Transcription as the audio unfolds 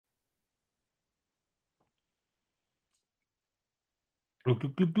Glug,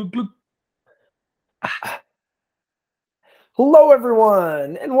 glug, glug, glug, glug. Hello,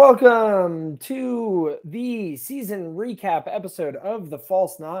 everyone, and welcome to the season recap episode of the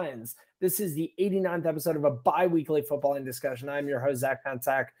False Nines. This is the 89th episode of a bi-weekly footballing discussion. I'm your host, Zach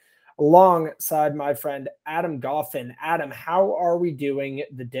Pansak, alongside my friend Adam Goffin. Adam, how are we doing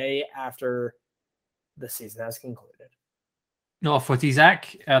the day after the season has concluded? No, footy,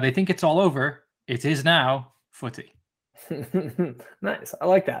 Zach. They think it's all over. It is now footy. Nice. I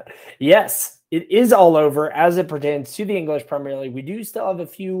like that. Yes, it is all over as it pertains to the English Premier League. We do still have a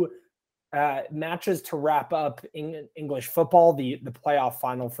few matches to wrap up in English football, the playoff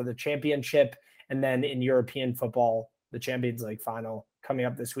final for the championship, and then in European football, the Champions League final coming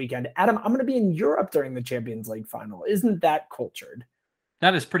up this weekend. Adam, I'm going to be in Europe during the Champions League final. Isn't that cultured?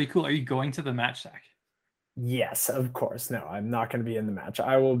 That is pretty cool. Are you going to the match, Zach? Yes, of course. No, I'm not going to be in the match.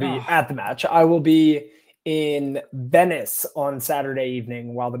 I will be Oh. at the match. I will be in Venice on Saturday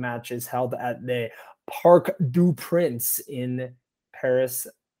evening while the match is held at the Parc du Prince in Paris,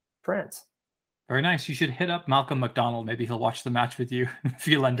 France. Very nice. You should hit up Malcolm McDonald. Maybe he'll watch the match with you if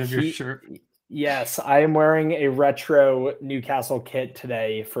you lend him your shirt. Yes, I am wearing a retro Newcastle kit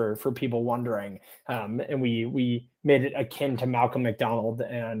today for people wondering. And we made it akin to Malcolm McDonald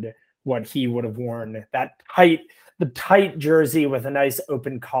and what he would have worn. The tight jersey with a nice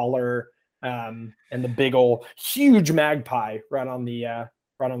open collar, and the big old huge magpie right on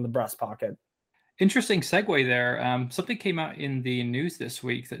the breast pocket. Interesting segue there. Something came out in the news this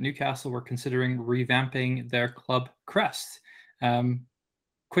week that Newcastle were considering revamping their club crest.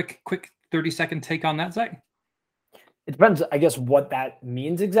 Quick 30-second take on that, Zach? It depends, I guess, what that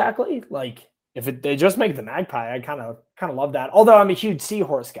means exactly. Like, if they just make the magpie, I kind of love that. Although I'm a huge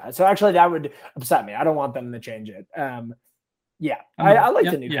seahorse guy, so actually that would upset me. I don't want them to change it. I like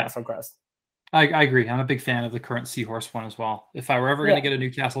the Newcastle crest. I agree. I'm a big fan of the current seahorse one as well. If I were ever going to get a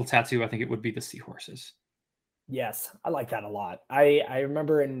Newcastle tattoo, I think it would be the seahorses. Yes, I like that a lot. I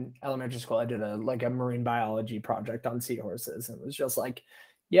remember in elementary school, I did a marine biology project on seahorses, and it was just like,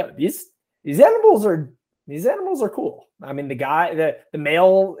 yeah, these animals are cool. I mean, the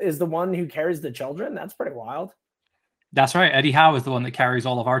male is the one who carries the children. That's pretty wild. That's right. Eddie Howe is the one that carries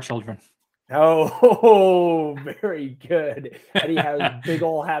all of our children. Oh, very good. Eddie Howe's big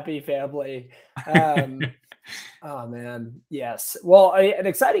old happy family. Oh man, yes. Well, an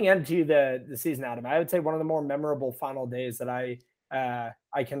exciting end to the season, Adam. I would say one of the more memorable final days that I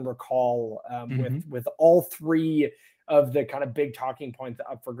can recall, with all three of the kind of big talking points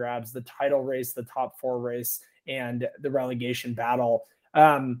up for grabs: the title race, the top four race, and the relegation battle.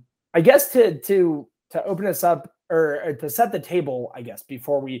 I guess to open us up, or to set the table, I guess,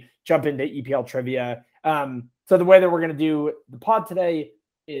 before we jump into EPL trivia. So the way that we're going to do the pod today,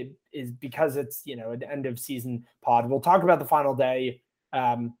 it is because it's, an end of season pod. We'll talk about the final day.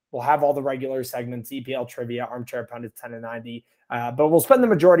 We'll have all the regular segments, EPL trivia, armchair pundits 10 and 90. But we'll spend the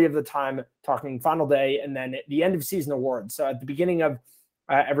majority of the time talking final day and then the end of season awards. So at the beginning of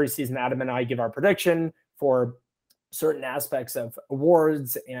every season, Adam and I give our prediction for certain aspects of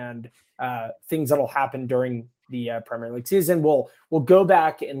awards and things that'll happen during the Premier League season. We'll go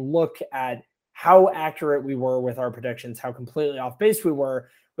back and look at how accurate we were with our predictions, how completely off base we were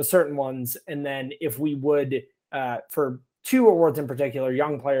with certain ones, and then if we would, for two awards in particular,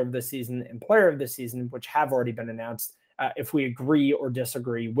 Young Player of the Season and Player of the Season, which have already been announced, if we agree or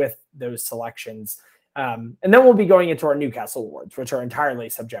disagree with those selections. And then we'll be going into our Newcastle awards, which are entirely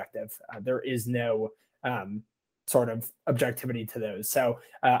subjective. There is no sort of objectivity to those. So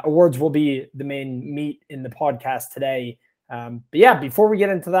awards will be the main meat in the podcast today. But yeah, before we get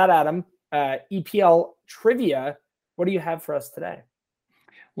into that, Adam, EPL trivia, what do you have for us today?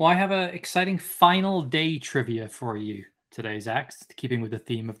 Well, I have an exciting final day trivia for you today, Zach, keeping with the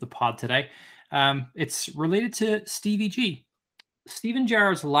theme of the pod today. It's related to Stevie G. Steven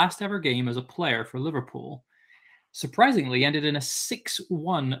Gerrard's last ever game as a player for Liverpool surprisingly ended in a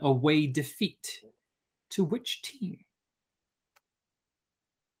 6-1 away defeat. To which team?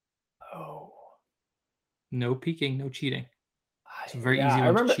 Oh. No peeking, no cheating. It's a very easy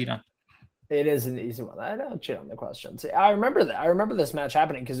one to cheat on. It is an easy one. I don't cheat on the questions. I remember that. I remember this match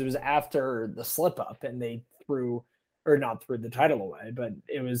happening because it was after the slip up and they not threw the title away, but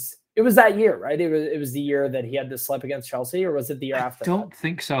it was that year, right? It was the year that he had the slip against Chelsea, or was it the year after? I don't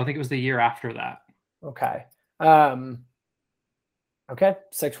think so. I think it was the year after that. Okay. Okay.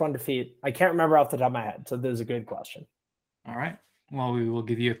 6-1 defeat. I can't remember off the top of my head. So this is a good question. All right. Well, we will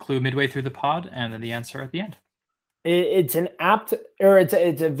give you a clue midway through the pod and then the answer at the end. It's an apt, or it's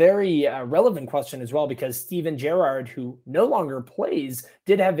a very relevant question as well, because Steven Gerrard, who no longer plays,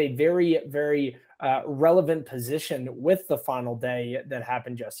 did have a very relevant position with the final day that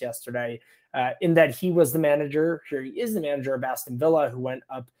happened just yesterday, in that he was the manager. Here he is the manager of Aston Villa, who went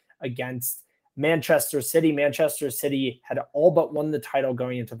up against Manchester City. Manchester City had all but won the title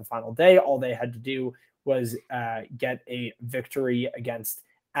going into the final day. All they had to do was get a victory against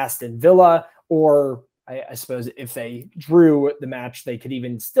Aston Villa, or I suppose if they drew the match, they could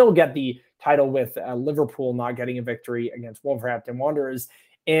even still get the title with Liverpool not getting a victory against Wolverhampton Wanderers.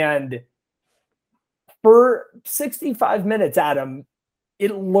 And for 65 minutes, Adam,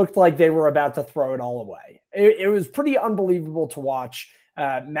 it looked like they were about to throw it all away. It was pretty unbelievable to watch.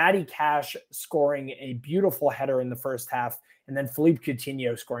 Matty Cash scoring a beautiful header in the first half, and then Philippe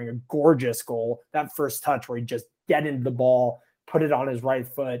Coutinho scoring a gorgeous goal. That first touch where he just deadened the ball, put it on his right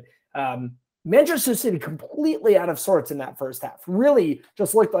foot. Manchester City completely out of sorts in that first half. Really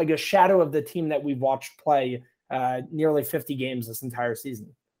just looked like a shadow of the team that we've watched play nearly 50 games this entire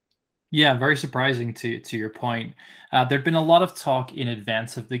season. Yeah, very surprising to your point. There'd been a lot of talk in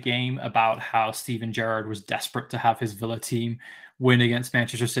advance of the game about how Steven Gerrard was desperate to have his Villa team win against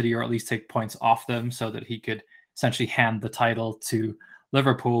Manchester City, or at least take points off them, so that he could essentially hand the title to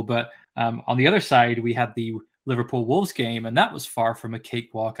Liverpool. But on the other side, we had the Liverpool Wolves game, and that was far from a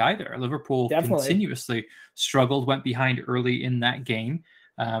cakewalk either. Liverpool continuously struggled, went behind early in that game,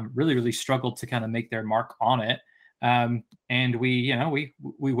 really struggled to kind of make their mark on it. And we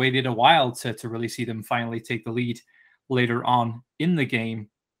waited a while to really see them finally take the lead later on in the game.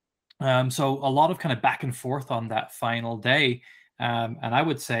 So a lot of kind of back and forth on that final day. And I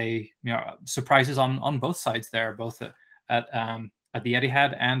would say, surprises on both sides there, both at the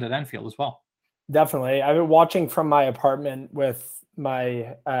Etihad and at Anfield as well. Definitely. I've been watching from my apartment with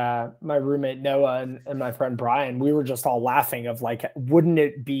my my roommate Noah and my friend Brian. We were just all laughing of like, wouldn't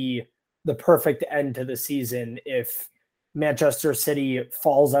it be the perfect end to the season if Manchester City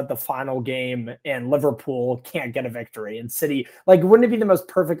falls at the final game and Liverpool can't get a victory, and City, like, wouldn't it be the most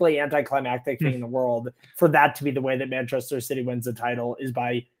perfectly anticlimactic thing in the world for that to be the way that Manchester City wins the title, is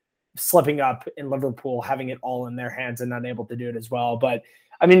by slipping up and Liverpool having it all in their hands and unable to do it as well. But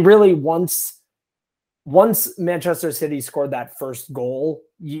I mean, really, once Manchester City scored that first goal,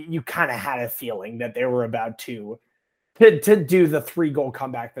 you kind of had a feeling that they were about to do the 3-goal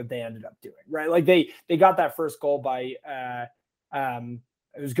comeback that they ended up doing, right? Like they got that first goal by it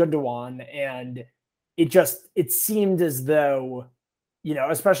was Gundogan, and it seemed as though,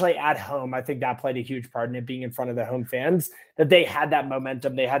 especially at home, I think that played a huge part in it, being in front of the home fans, that they had that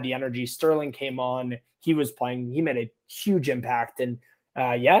momentum, they had the energy. Sterling came on, he was playing, he made a huge impact, and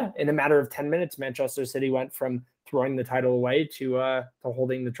in a matter of 10 minutes, Manchester City went from throwing the title away to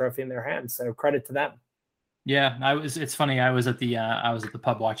holding the trophy in their hands. So credit to them. Yeah, it's funny. I was at the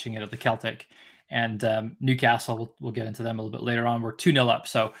pub watching it at the Celtic, and Newcastle, we'll get into them a little bit later on. We're 2-0 up,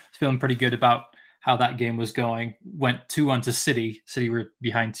 so I was feeling pretty good about how that game was going. Went 2-1 to City. City were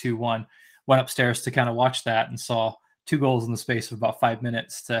behind 2-1. Went upstairs to kind of watch that, and saw 2 goals in the space of about 5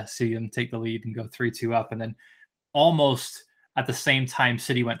 minutes to see them take the lead and go 3-2 up. And then almost at the same time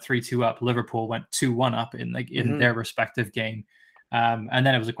City went 3-2 up, Liverpool went 2-1 up in their respective game. And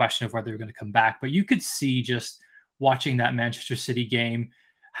then it was a question of whether they were going to come back. But you could see, just watching that Manchester City game,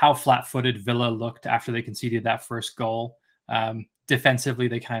 how flat-footed Villa looked after they conceded that first goal. Defensively,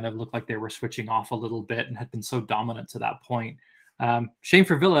 they kind of looked like they were switching off a little bit and had been so dominant to that point. Shame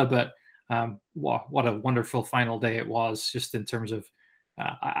for Villa, but what a wonderful final day it was, just in terms of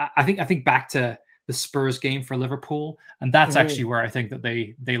I think back to the Spurs game for Liverpool, and that's actually where I think that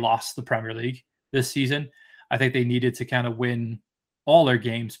they lost the Premier League this season. I think they needed to kind of win all their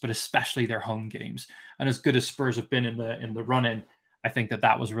games, but especially their home games. And as good as Spurs have been in the run-in, I think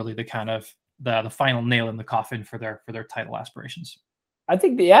that was really the kind of the final nail in the coffin for their title aspirations. I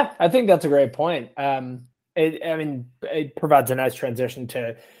think that's a great point. It provides a nice transition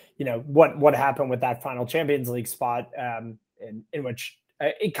to what happened with that final Champions League spot, in which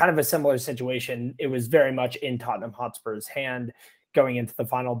it kind of a similar situation. It was very much in Tottenham Hotspur's hand going into the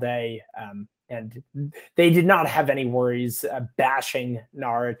final day. And they did not have any worries bashing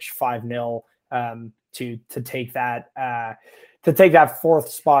Norwich 5-0 to take that fourth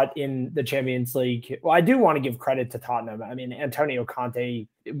spot in the Champions League. Well, I do want to give credit to Tottenham. I mean, Antonio Conte,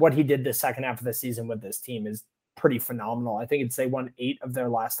 what he did the second half of the season with this team is pretty phenomenal. I think they won 8 of their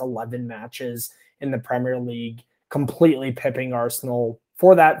last 11 matches in the Premier League, completely pipping Arsenal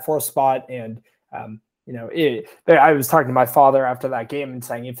for that fourth spot. And I was talking to my father after that game and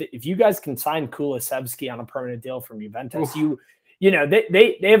saying, if you guys can sign Kulusevski on a permanent deal from Juventus,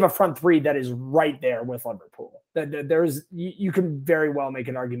 they have a front three that is right there with Liverpool. There's you can very well make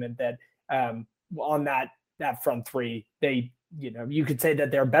an argument that on that front three, they, you could say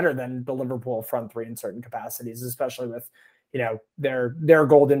that they're better than the Liverpool front three in certain capacities, especially with, their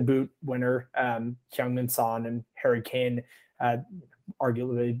Golden Boot winner, Heung-min Son and Harry Kane,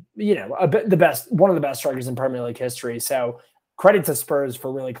 arguably, one of the best strikers in Premier League history. So credit to Spurs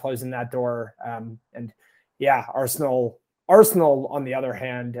for really closing that door. And yeah, Arsenal, on the other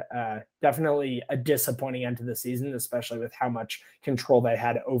hand, definitely a disappointing end to the season, especially with how much control they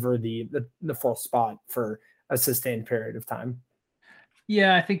had over the fourth spot for a sustained period of time.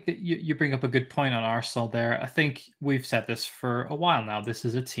 Yeah, I think that you bring up a good point on Arsenal there. I think we've said this for a while now. This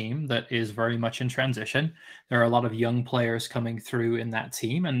is a team that is very much in transition. There are a lot of young players coming through in that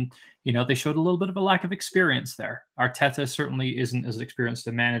team, and they showed a little bit of a lack of experience there. Arteta certainly isn't as experienced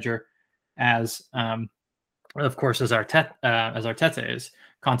a manager as, of course, as Arteta is.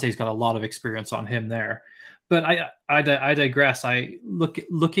 Conte's got a lot of experience on him there. But I digress.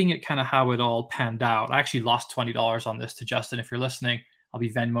 Looking at kind of how it all panned out. I actually lost $20 on this to Justin. If you're listening, I'll be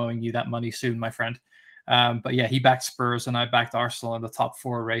Venmoing you that money soon, my friend. But yeah, he backed Spurs and I backed Arsenal in the top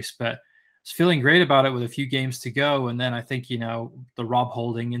 4 race. But I was feeling great about it with a few games to go. And then I think, the Rob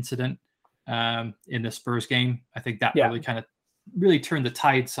Holding incident in the Spurs game, I think that really turned the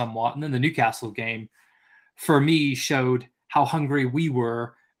tide somewhat. And then the Newcastle game, for me, showed how hungry we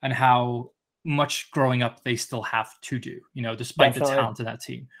were and how much growing up they still have to do, despite the talent of that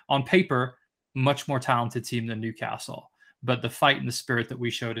team. On paper, much more talented team than Newcastle. But the fight and the spirit that we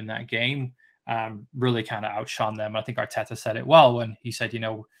showed in that game really kind of outshone them. I think Arteta said it well when he said,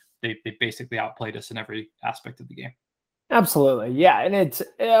 they basically outplayed us in every aspect of the game. Absolutely. Yeah. And it's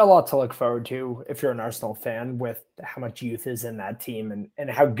a lot to look forward to if you're an Arsenal fan, with how much youth is in that team and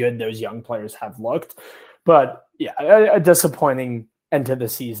how good those young players have looked. But yeah, a disappointing end to the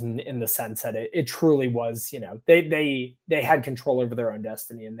season in the sense that it truly was, they had control over their own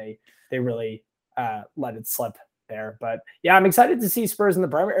destiny and they really let it slip there. But yeah, I'm excited to see Spurs in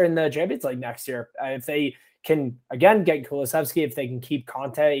the Champions League next year. If they can again get Kulusevski, if they can keep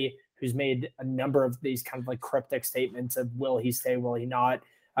Conte, who's made a number of these kind of like cryptic statements of will he stay, will he not?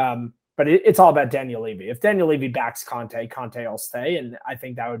 But it's all about Daniel Levy. If Daniel Levy backs Conte will stay, and I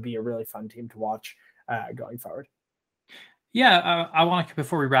think that would be a really fun team to watch going forward. Yeah, I want to,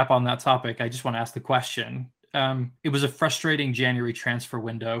 before we wrap on that topic, I just want to ask the question. It was a frustrating January transfer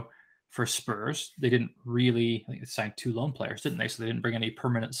window for Spurs. They didn't really, I think they signed 2 loan players, didn't they? So they didn't bring any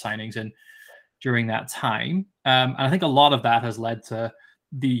permanent signings in during that time. And I think a lot of that has led to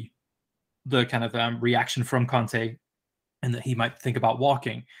the kind of reaction from Conte and that he might think about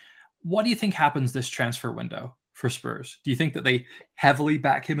walking. What do you think happens this transfer window for Spurs? Do you think that they heavily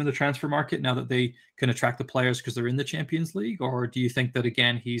back him in the transfer market now that they can attract the players because they're in the Champions League? Or do you think that,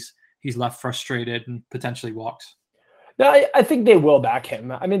 again, he's left frustrated and potentially walks? No, I think they will back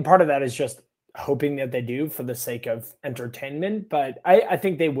him. I mean, part of that is just hoping that they do for the sake of entertainment, but I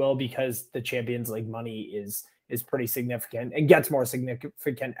think they will because the Champions League money is pretty significant and gets more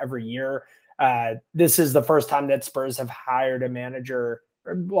significant every year. This is the first time that Spurs have hired a manager.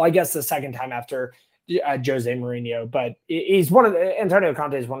 Well, I guess the second time after Jose Mourinho, but Antonio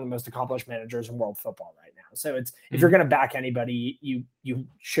Conte is one of the most accomplished managers in world football right now. So if you're going to back anybody, you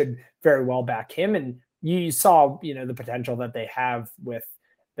should very well back him. And you saw, the potential that they have with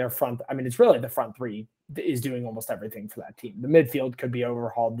their front. I mean, it's really the front three is doing almost everything for that team. The midfield could be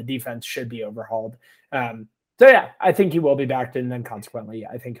overhauled. The defense should be overhauled. So yeah, I think he will be backed, and then consequently,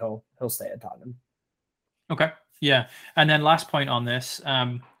 I think he'll stay at Tottenham. Okay. Yeah. And then last point on this,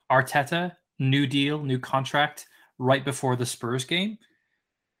 Arteta, new deal, new contract right before the Spurs game.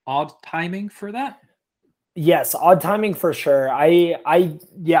 Odd timing for that? Yes, odd timing for sure. I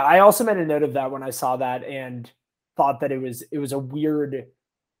also made a note of that when I saw that and thought that it was a weird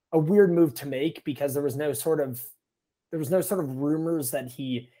move to make because there was no sort of rumors that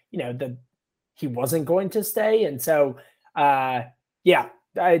he wasn't going to stay. And so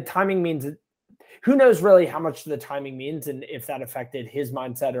timing means who knows really how much the timing means and if that affected his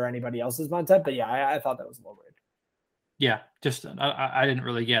mindset or anybody else's mindset. But yeah, I thought that was a little weird. Yeah, just I didn't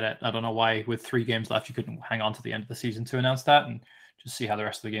really get it. I don't know why with 3 games left you couldn't hang on to the end of the season to announce that and just see how the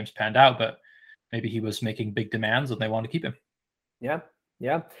rest of the games panned out. But maybe he was making big demands and they wanted to keep him. Yeah.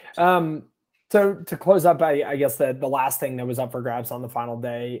 So to close up, I guess the last thing that was up for grabs on the final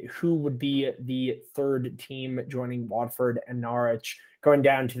day, who would be the third team joining Watford and Norwich going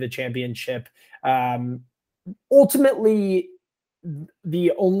down to the Championship? Ultimately,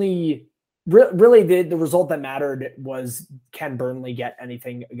 the only really the result that mattered was, can Burnley get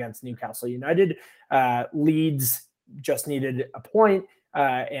anything against Newcastle United? Leeds just needed a point.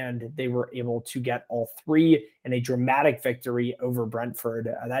 and they were able to get all three in a dramatic victory over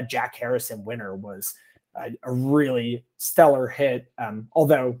Brentford. That Jack Harrison winner was a really stellar hit,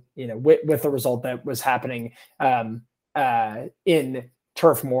 although, with the result that was happening in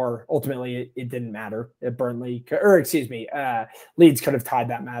Turf Moor, ultimately it didn't matter. Leeds could have tied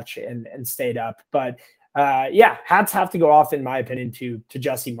that match and stayed up. But hats have to go off, in my opinion, to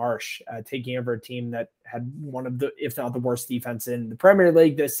Jesse Marsch, taking over a team that had one of the, if not the worst defense in the Premier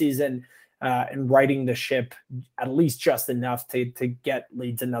League this season, and righting the ship at least just enough to get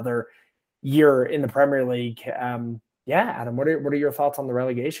Leeds another year in the Premier League. Adam, what are your thoughts on the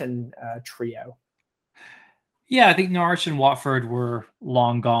relegation trio? Yeah, I think Norwich and Watford were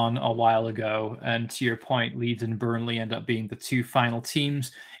long gone a while ago. And to your point, Leeds and Burnley end up being the two final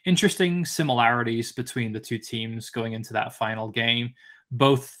teams. Interesting similarities between the two teams going into that final game.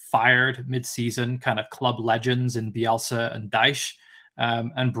 Both fired mid-season kind of club legends in Bielsa and Dyche,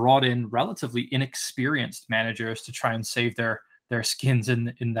 and brought in relatively inexperienced managers to try and save their skins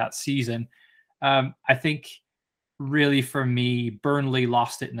in that season. I think really, for me, Burnley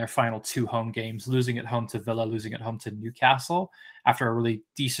lost it in their final two home games, losing at home to Villa, losing at home to Newcastle after a really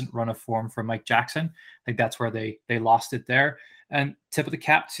decent run of form from Mike Jackson. I think that's where they lost it there. And tip of the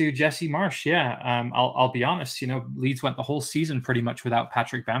cap to Jesse Marsch. Yeah, I'll be honest, Leeds went the whole season pretty much without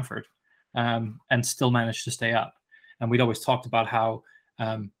Patrick Bamford, and still managed to stay up. And we'd always talked about how,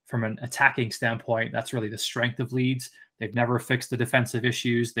 from an attacking standpoint, that's really the strength of Leeds. They've never fixed the defensive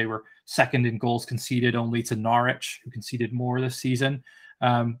issues. They were second in goals conceded only to Norwich, who conceded more this season.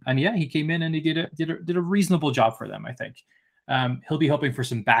 He came in and he did a reasonable job for them, I think. He'll be hoping for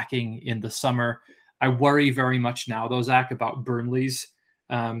some backing in the summer. I worry very much now, though, Zach, about Burnley's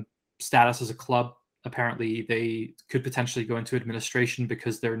status as a club. Apparently, they could potentially go into administration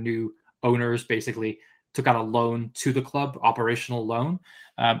because their new owners basically took out a loan to the club, operational loan.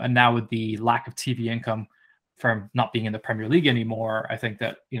 And now with the lack of TV income from not being in the Premier League anymore, I think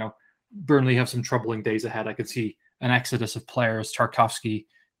that, Burnley have some troubling days ahead. I could see an exodus of players. Tarkowski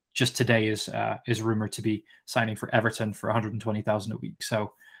just today is rumored to be signing for Everton for 120,000 a week.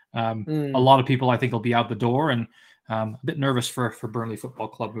 So a lot of people, I think, will be out the door, and a bit nervous for Burnley Football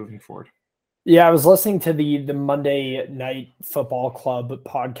Club moving forward. Yeah, I was listening to the Monday Night Football Club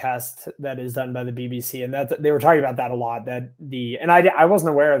podcast that is done by the BBC, and that they were talking about that a lot. I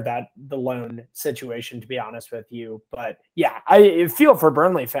wasn't aware of the loan situation, to be honest with you. But yeah, I feel for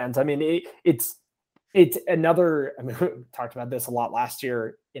Burnley fans. I mean, it's another. I mean, we talked about this a lot last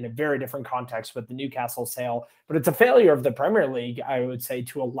year in a very different context with the Newcastle sale, but it's a failure of the Premier League, I would say,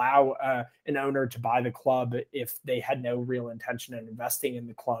 to allow an owner to buy the club if they had no real intention in investing in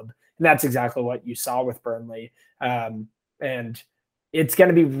the club. And that's exactly what you saw with Burnley. And it's going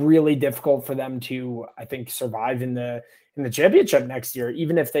to be really difficult for them to, I think, survive in the championship next year,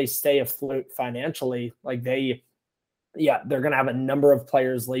 even if they stay afloat financially. Like they're going to have a number of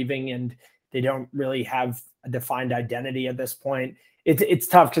players leaving, and they don't really have a defined identity at this point. It's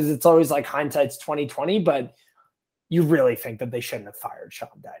tough because it's always like hindsight's 2020, but you really think that they shouldn't have fired Sean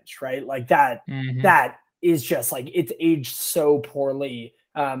Dyche, right? Like that, that is just like, it's aged so poorly.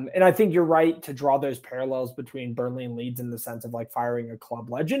 And I think you're right to draw those parallels between Burnley and Leeds in the sense of like firing a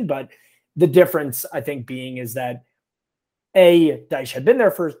club legend. But the difference, I think, being is that A, Dyche had been there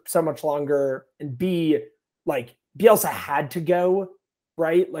for so much longer, and B, like Bielsa had to go,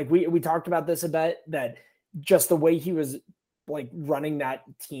 right? Like we talked about this a bit, that just the way he was like running that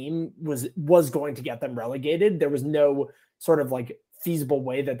team was going to get them relegated. There was no sort of like feasible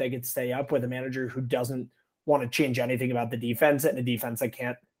way that they could stay up with a manager who doesn't want to change anything about the defense, and a defense that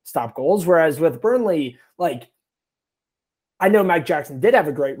can't stop goals. Whereas with Burnley, like, I know Mike Jackson did have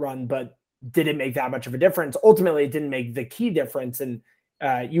a great run, but did it make that much of a difference? Ultimately, it didn't make the key difference. And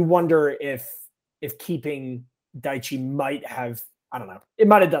you wonder if keeping Dyche might have, I don't know, it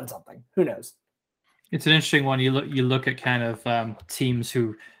might have done something. Who knows? It's an interesting one. You look at kind of teams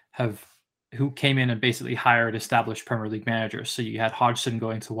who came in and basically hired established Premier League managers. So you had Hodgson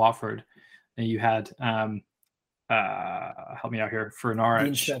going to Watford, and you had help me out here, for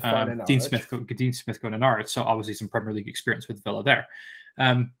Norwich. Dean Smith going to Norwich. So obviously some Premier League experience with Villa there.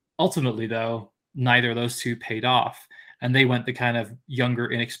 Ultimately, though, neither of those two paid off, and they went the kind of younger,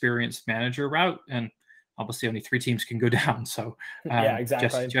 inexperienced manager route. And obviously only 3 teams can go down. So yeah,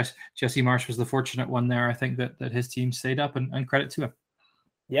 exactly. Jesse Marsch was the fortunate one there. I think that his team stayed up, and credit to him.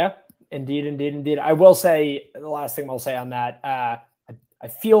 Yeah, indeed. I will say, the last thing I'll say on that, I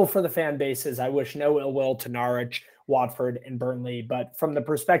feel for the fan bases. I wish no ill will to Norwich, Watford, and Burnley. But from the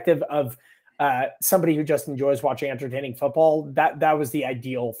perspective of somebody who just enjoys watching entertaining football, that was the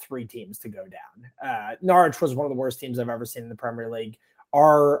ideal 3 teams to go down. Norwich was one of the worst teams I've ever seen in the Premier League.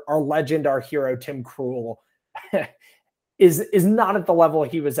 our legend, our hero, Tim Krul, is not at the level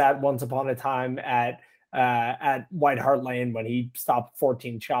he was at once upon a time at White Hart Lane when he stopped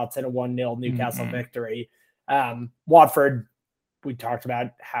 14 shots in a 1-0 Newcastle victory. Watford, we talked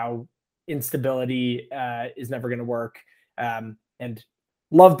about how instability is never going to work, and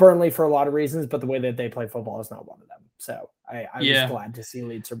love Burnley for a lot of reasons, but the way that they play football is not one of them. So I was glad to see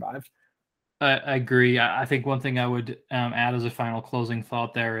Leeds survive. I agree. I think one thing I would add as a final closing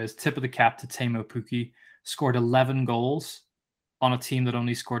thought there is tip of the cap to Teemu Pukki. Scored 11 goals on a team that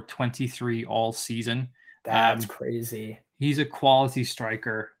only scored 23 all season. That's crazy. He's a quality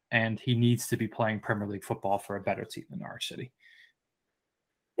striker, and he needs to be playing Premier League football for a better team than Norwich City.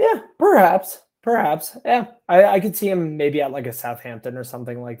 Yeah, perhaps. Yeah, I could see him maybe at like a Southampton or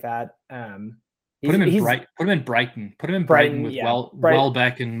something like that. Put him in Brighton. Put him in Brighton with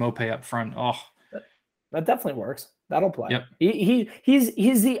Welbeck and Mopé up front. Oh, that definitely works. That'll play. Yep.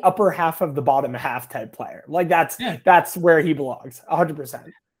 He's the upper half of the bottom half type player. Like that's where he belongs.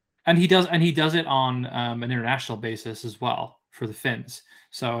 100%. And he does it on an international basis as well for the Finns.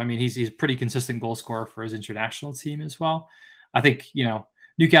 So I mean, he's a pretty consistent goal scorer for his international team as well. I think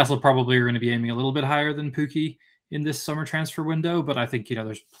Newcastle probably are going to be aiming a little bit higher than Pukki in this summer transfer window, but I think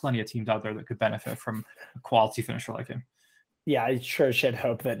there's plenty of teams out there that could benefit from a quality finisher like him. Yeah, I sure should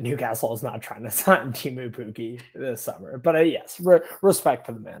hope that Newcastle is not trying to sign Teemu Pukki this summer. But yes, respect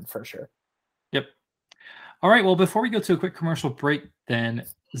for the man for sure. Yep. All right. Well, before we go to a quick commercial break, then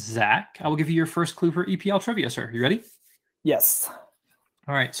Zach, I will give you your first clue for EPL trivia, sir. You ready? Yes.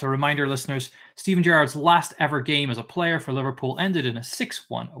 All right. So reminder, listeners, Steven Gerrard's last ever game as a player for Liverpool ended in a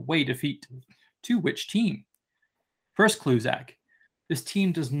 6-1 away defeat to which team? First clue, Zach. This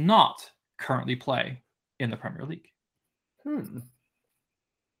team does not currently play in the Premier League.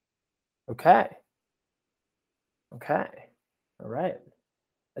 Okay. All right.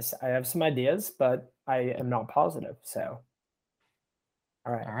 I have some ideas, but I am not positive. So,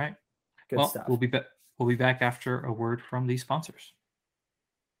 all right. Good stuff. We'll be back after a word from these sponsors.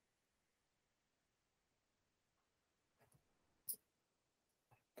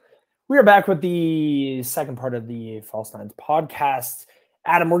 We are back with the second part of the False Nines podcast.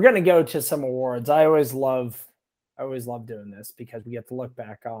 Adam, we're going to go to some awards. I always love doing this because we get to look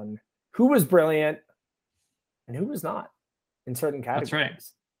back on who was brilliant and who was not in certain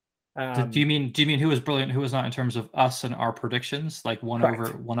categories. That's right. Do you mean who was brilliant, who was not in terms of us and our predictions, like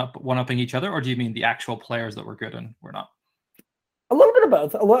one-upping each other, or do you mean the actual players that were good and were not? A little bit of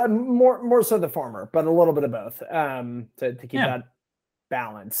both. A lot more so the former, but a little bit of both. To keep that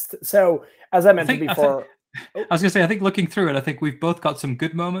balanced. So as I mentioned before, I was gonna say, I think looking through it, I think we've both got some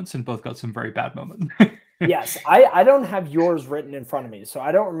good moments and both got some very bad moments. Yes, I don't have yours written in front of me, so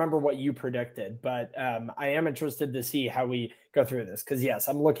I don't remember what you predicted, but I am interested to see how we go through this because yes,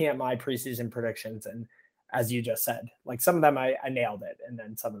 I'm looking at my preseason predictions, and as you just said, like some of them I nailed it, and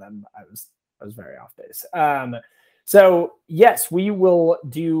then some of them I was very off base. So yes, we will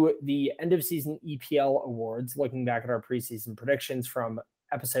do the end of season EPL awards, looking back at our preseason predictions from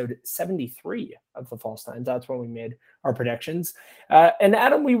episode 73 of the False Nines. That's when we made our predictions. And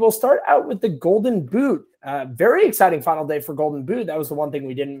Adam, we will start out with the Golden Boot. Very exciting final day for Golden Boot. That was the one thing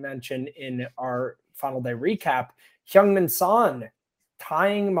we didn't mention in our final day recap. Heung-min Son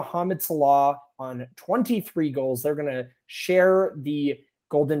tying Mohamed Salah on 23 goals. They're going to share the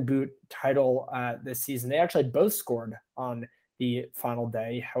Golden Boot title this season. They actually both scored on the final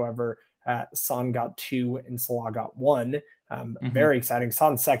day. However, Son got 2 and Salah got 1. Very exciting.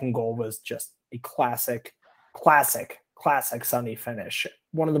 Son's second goal was just a classic Sonny finish.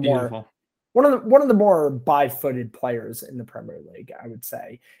 One of the more by-footed players in the Premier League, I would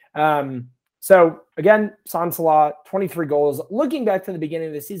say. So again, Son, Salah, 23 goals. Looking back to the beginning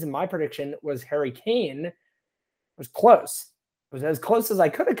of the season, my prediction was Harry Kane. Was close. It was as close as I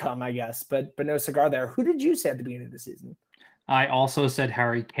could have come, I guess, but no cigar there. Who did you say at the beginning of the season? I also said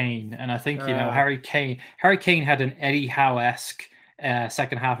Harry Kane, and I think Harry Kane had an Eddie Howe-esque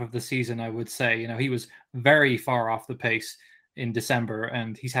second half of the season. I would say he was very far off the pace in December,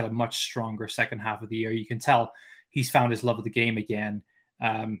 and he's had a much stronger second half of the year. You can tell he's found his love of the game again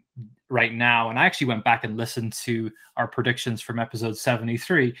right now. And I actually went back and listened to our predictions from episode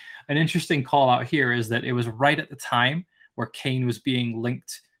 73. An interesting call out here is that it was right at the time where Kane was being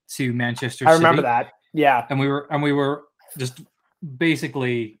linked to Manchester City. I remember that. Yeah, and we were just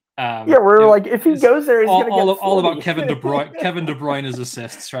basically we're like, if he goes there, he's going to get all about Kevin De Bruyne's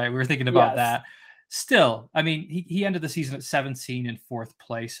assists, right? We were thinking about that. Still, I mean, he ended the season at 17 in 4th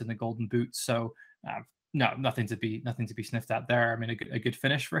place in the Golden Boot, so no, nothing to be sniffed at there. I mean, a good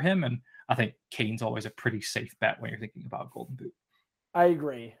finish for him, and I think Kane's always a pretty safe bet when you're thinking about Golden Boot. I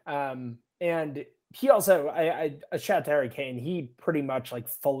agree. And he also, I a shout out to Harry Kane. He pretty much like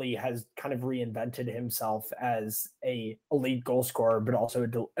fully has kind of reinvented himself as a elite goal scorer, but also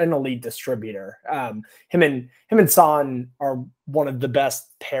an elite distributor. Him and Son are one of the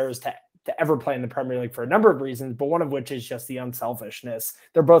best pairs to ever play in the Premier League for a number of reasons, but one of which is just the unselfishness.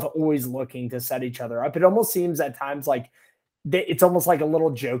 They're both always looking to set each other up. It almost seems at times like it's almost like a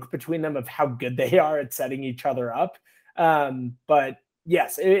little joke between them of how good they are at setting each other up. But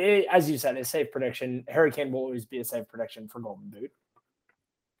yes, as you said, a safe prediction. Harry Kane will always be a safe prediction for Golden Boot.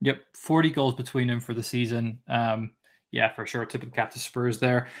 Yep, 40 goals between them for the season. Yeah, for sure. Tip of the cap to Spurs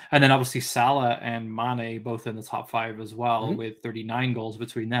there. And then obviously Salah and Mane both in the top 5 as well, with 39 goals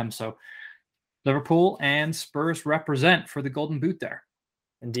between them. So Liverpool and Spurs represent for the Golden Boot there.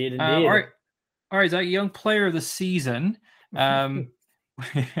 Indeed. All right, Zach, young player of the season. An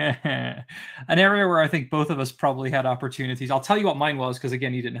area where I think both of us probably had opportunities. I'll tell you what mine was, because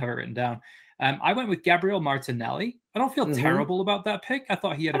again, you didn't have it written down. I went with Gabriel Martinelli. I don't feel terrible about that pick. I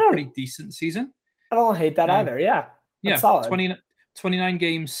thought he had a pretty decent season. I don't hate that either. Yeah. Solid. 29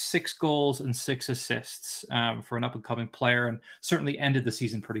 games, 6 goals, and 6 assists for an up-and-coming player, and certainly ended the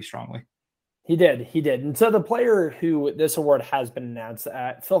season pretty strongly. He did. And so the player who this award has been announced,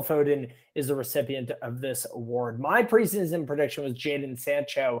 Phil Foden, is the recipient of this award. My preseason prediction was Jadon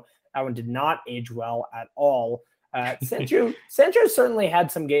Sancho. That one did not age well at all. Sancho certainly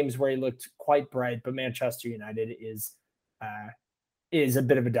had some games where he looked quite bright, but Manchester United is a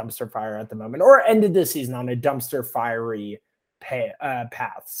bit of a dumpster fire at the moment, or ended the season on a dumpster fiery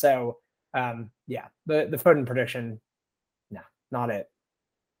path. So the Foden prediction, no, not it.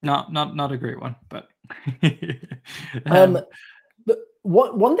 Not a great one, but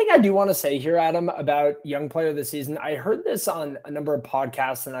one thing I do want to say here, Adam, about young player of the season, I heard this on a number of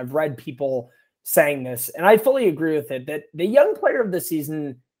podcasts and I've read people saying this, and I fully agree with it, that the young player of the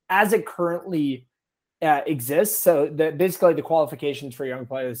season as it currently exists. So basically the qualifications for young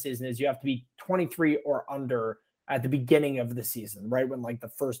player of the season is you have to be 23 or under at the beginning of the season, right? When like the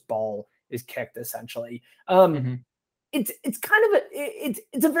first ball is kicked, essentially. It's kind of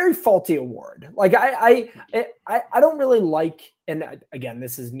it's a very faulty award. Like I don't really like, and again,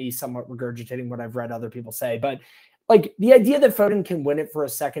 this is me somewhat regurgitating what I've read other people say, but like the idea that Foden can win it for a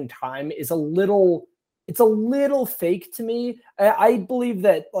second time is a little fake to me. I believe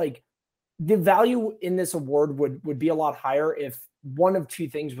that like the value in this award would be a lot higher if one of two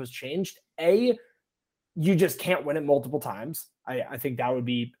things was changed. A, you just can't win it multiple times. I think that would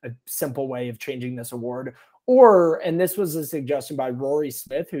be a simple way of changing this award. Or, and this was a suggestion by Rory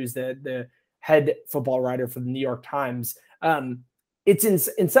Smith, who's the head football writer for the New York Times. It's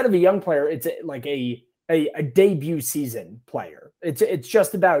instead of a young player, it's like a debut season player. It's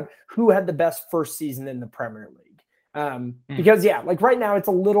just about who had the best first season in the Premier League. Because like right now it's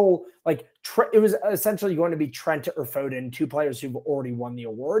a little like it was essentially going to be Trent or Foden, two players who've already won the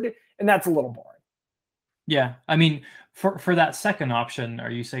award, and that's a little boring. Yeah, I mean, for that second option,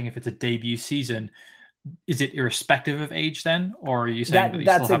 are you saying if it's a debut season, is it irrespective of age then, or are you saying that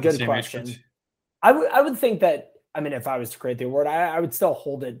that's a good question? I would think that, I mean, if I was to create the award, I would still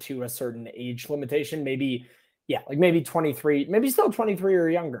hold it to a certain age limitation. Maybe, like maybe 23, maybe still 23 or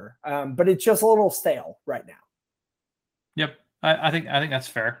younger. But it's just a little stale right now. Yep, I think that's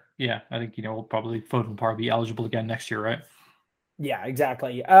fair. Yeah, I think Foden will probably be eligible again next year, right? Yeah,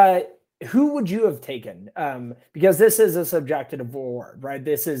 exactly. Who would you have taken? Because this is a subjective award, right?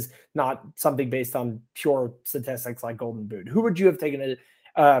 This is not something based on pure statistics like Golden Boot. Who would you have taken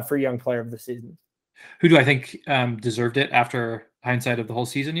for young player of the season? Who do I think deserved it after hindsight of the whole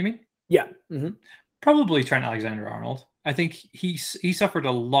season, you mean? Yeah. Probably Trent Alexander-Arnold. I think he suffered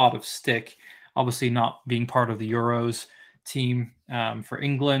a lot of stick, obviously not being part of the Euros team for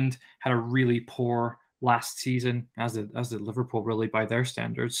England, had a really poor last season, as did Liverpool, really, by their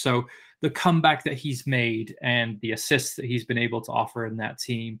standards. So the comeback that he's made and the assists that he's been able to offer in that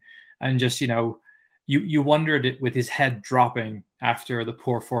team, and just you wondered it with his head dropping after the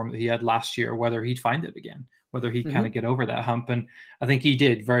poor form that he had last year, whether he'd find it again, whether he'd kind of get over that hump. And I think he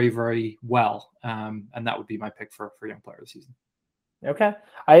did very, very well. And that would be my pick for young player of the season. Okay.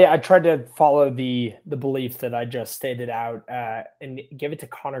 I tried to follow the belief that I just stated out and give it to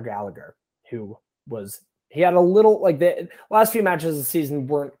Conor Gallagher, who he had a little, like the last few matches of the season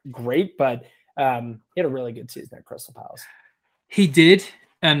weren't great, but he had a really good season at Crystal Palace. He did.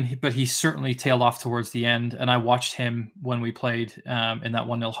 But he certainly tailed off towards the end. And I watched him when we played in that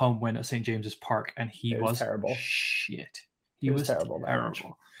 1-0 home win at St. James's Park, and he was terrible. Shit. He was terrible.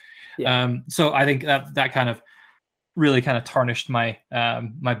 Yeah. So I think that kind of really kind of tarnished my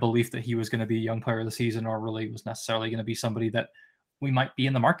my belief that he was going to be a young player of the season, or really was necessarily going to be somebody that we might be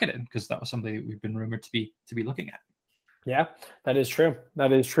in the market in, because that was something that we've been rumored to be looking at. Yeah, that is true.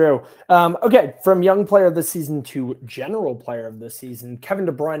 That is true. Okay, from young player of the season to general player of the season, Kevin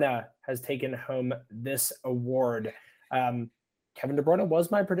De Bruyne has taken home this award. Kevin De Bruyne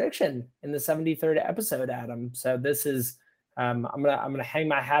was my prediction in the 73rd episode, Adam. So this is I'm gonna hang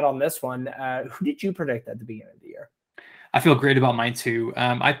my hat on this one. Who did you predict at the beginning of the year? I feel great about mine too.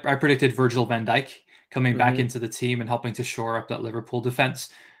 I predicted Virgil van Dijk coming back into the team and helping to shore up that Liverpool defense.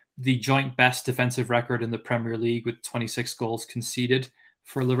 The joint best defensive record in the Premier League with 26 goals conceded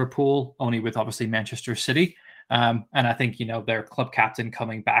for Liverpool, only with obviously Manchester City. And I think, their club captain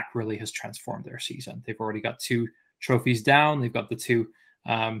coming back really has transformed their season. They've already got 2 trophies down. They've got the 2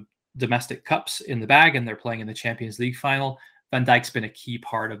 domestic cups in the bag, and they're playing in the Champions League final. Van Dijk's been a key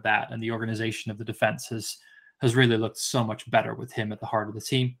part of that, and the organization of the defense has really looked so much better with him at the heart of the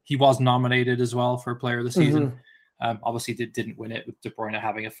team. He was nominated as well for Player of the Season. Obviously, didn't win it, with De Bruyne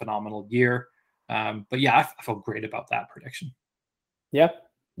having a phenomenal year. But yeah, I feel great about that prediction.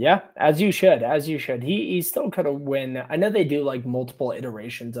 Yeah, as you should. He still could have win. I know they do like multiple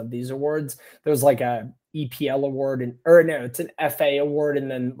iterations of these awards. There's like a EPL award, it's an FA award,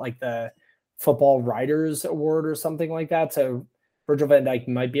 and then like the Football Writers Award or something like that. So Virgil van Dijk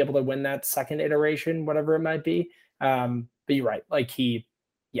might be able to win that second iteration, whatever it might be. But you're right. Like he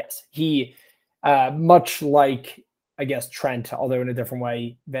much like, I guess, Trent, although in a different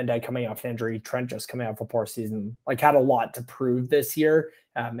way, Van Dijk coming off an injury, Trent just coming off a poor season, like had a lot to prove this year,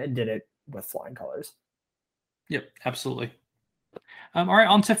 and did it with flying colors. Yep, absolutely. All right,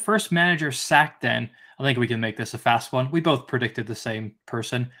 on to first manager sacked then. I think we can make this a fast one. We both predicted the same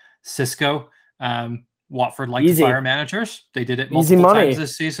person, Xisco. Watford like to fire managers. They did it multiple times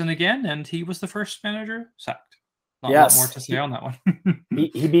this season again, and he was the first manager sacked. Not a lot more to say on that one.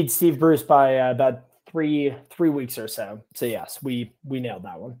 he beat Steve Bruce by about three weeks or so. So yes, we nailed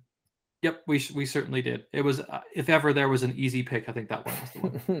that one. Yep, we certainly did. It was if ever there was an easy pick, I think that one was the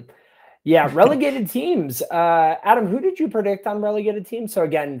one. Yeah, relegated teams. Adam, who did you predict on relegated teams? So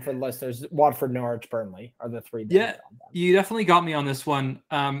again, for the listeners, Watford, Norwich, Burnley are the 3. Yeah, you definitely got me on this one.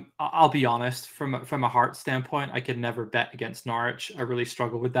 I'll be honest, from a heart standpoint, I could never bet against Norwich. I really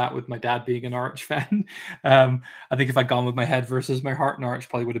struggle with that, with my dad being a Norwich fan. I think if I'd gone with my head versus my heart, Norwich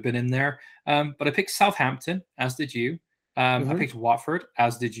probably would have been in there. But I picked Southampton, as did you. I picked Watford,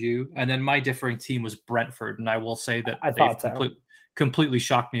 as did you. And then my differing team was Brentford. And I will say that they've completely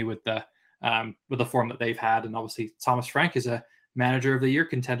shocked me with the form that they've had. And obviously Thomas Frank is a manager of the year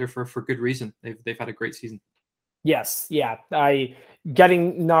contender for good reason. They've had a great season. Yes. Yeah.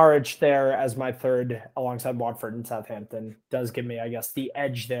 Getting Norwich there as my third alongside Watford and Southampton does give me, I guess, the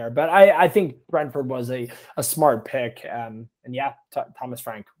edge there. But I think Brentford was a smart pick. And yeah, Thomas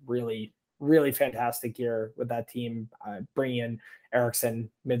Frank, really, really fantastic year with that team. Bringing in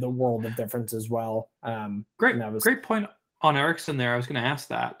Eriksen made the world of difference as well. Great point on Eriksen there. I was going to ask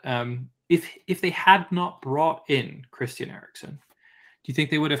that. If they had not brought in Christian Eriksen, do you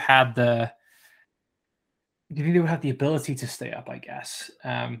think they would have had the ability to stay up? I guess.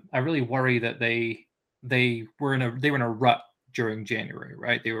 I really worry that they were in a rut during January,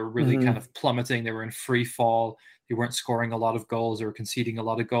 right? They were really kind of plummeting. They were in free fall. They weren't scoring a lot of goals. They were conceding a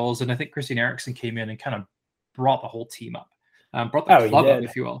lot of goals. And I think Christian Eriksen came in and kind of brought the whole team up, brought the club up,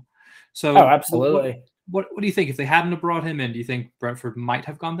 if you will. So, absolutely. What do you think? If they hadn't have brought him in, do you think Brentford might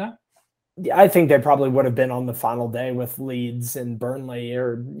have gone down? Yeah, I think they probably would have been on the final day with Leeds and Burnley,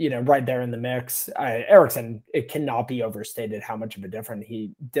 or right there in the mix. Eriksen, it cannot be overstated how much of a difference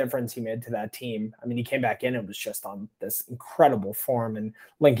he made to that team. I mean, he came back in and was just on this incredible form, and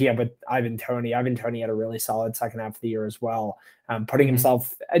linking up with Ivan Toney. Ivan Toney had a really solid second half of the year as well, putting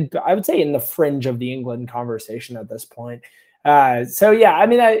himself, I would say, in the fringe of the England conversation at this point. So yeah, I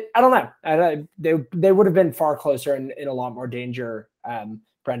mean, I don't know. They would have been far closer and in a lot more danger,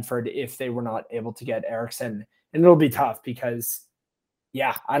 Brentford, if they were not able to get Eriksen. And it'll be tough because,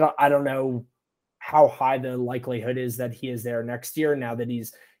 yeah, I don't know how high the likelihood is that he is there next year. Now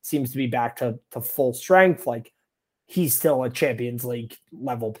that seems to be back to full strength, like he's still a Champions League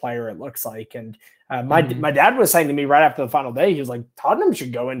level player, it looks like. And my dad was saying to me right after the final day, he was like, Tottenham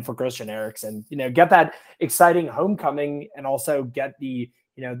should go in for Christian Eriksen, get that exciting homecoming and also get the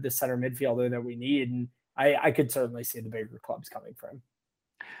center midfielder that we need. And I could certainly see the bigger clubs coming for him.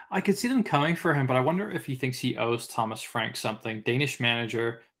 I could see them coming for him, but I wonder if he thinks he owes Thomas Frank something. Danish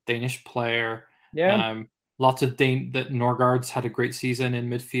manager, Danish player. Yeah. Lots of that Norgaard's had a great season in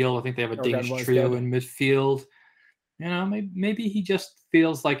midfield. I think they have a Danish trio in midfield. Maybe he just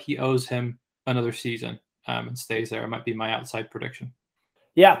feels like he owes him another season and stays there. It might be my outside prediction.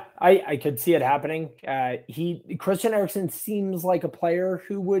 Yeah, I could see it happening. Christian Eriksen seems like a player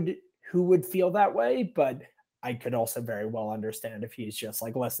who would feel that way, but I could also very well understand if he's just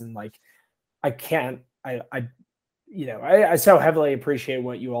like, listen, like I can't, I so heavily appreciate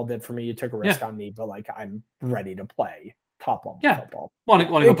what you all did for me. You took a risk on me, but like I'm ready to play top level football. Want to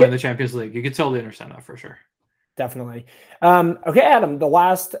go play in the Champions League. You could totally understand that for sure. Definitely. Okay, Adam, the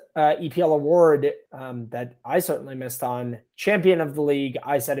last EPL award that I certainly missed on, champion of the league.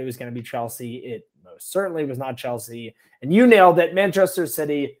 I said it was going to be Chelsea. It most certainly was not Chelsea. And you nailed it. Manchester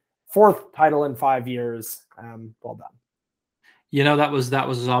City, 4th title in 5 years. Well done. That was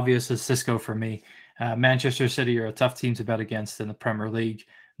as obvious as Cisco for me. Manchester City are a tough team to bet against in the Premier League.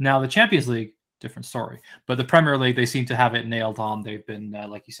 Now, the Champions League, different story. But the Premier League, they seem to have it nailed on. They've been,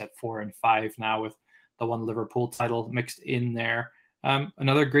 like you said, 4 and 5 now with the one Liverpool title mixed in there.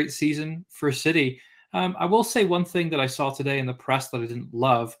 Another great season for City. I will say one thing that I saw today in the press that I didn't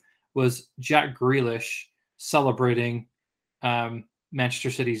love was Jack Grealish celebrating Manchester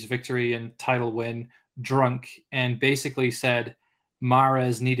City's victory and title win drunk, and basically said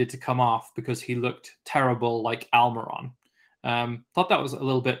Mahrez needed to come off because he looked terrible like Almiron. Thought that was a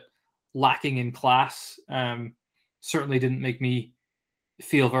little bit lacking in class. Certainly didn't make me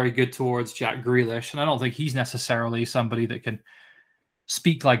feel very good towards Jack Grealish, and I don't think he's necessarily somebody that can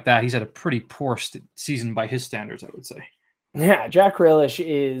speak like that. He's had a pretty poor season by his standards, I would say. Yeah, Jack Grealish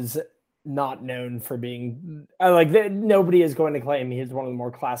is not known for being nobody is going to claim he's one of the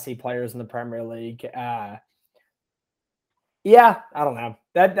more classy players in the Premier League. Yeah, I don't know.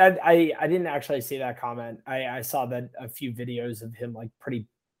 That I didn't actually see that comment. I saw that a few videos of him like pretty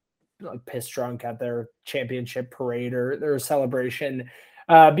like pissed drunk at their championship parade or their celebration.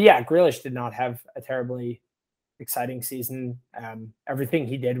 But yeah, Grealish did not have a terribly exciting season. Everything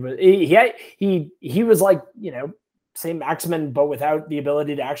he did was he was like, St. Maximin, but without the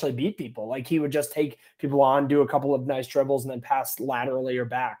ability to actually beat people. Like he would just take people on, do a couple of nice dribbles, and then pass laterally or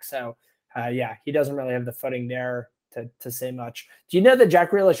back. So yeah, he doesn't really have the footing there to say much. Do you know that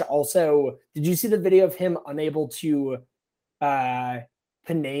Jack Grealish also, did you see the video of him unable to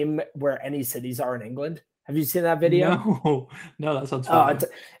name where any cities are in England? Have you seen that video? No, that sounds fun.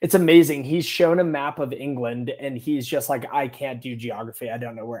 It's amazing. He's shown a map of England and he's just like, I can't do geography. I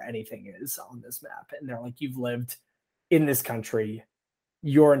don't know where anything is on this map. And they're like, you've lived in this country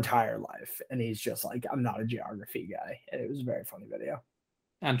your entire life. And he's just like, I'm not a geography guy. And it was a very funny video.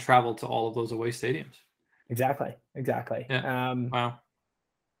 And traveled to all of those away stadiums. Exactly. Yeah. Wow.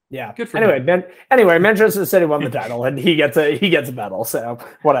 Yeah. Good for him. Anyway, Manchester City won the title, and he gets a medal. So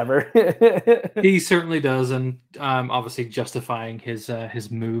whatever. He certainly does, and obviously justifying his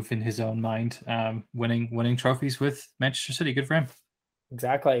move in his own mind, winning trophies with Manchester City. Good for him.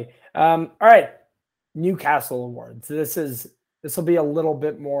 Exactly. All right, Newcastle awards. This will be a little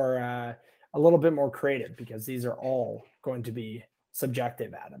bit more creative because these are all going to be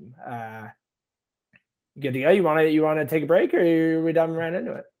subjective. Adam, good to go. You want to take a break, or are we done right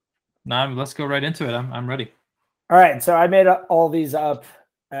into it? No, let's go right into it. I'm ready. All right. So I made all these up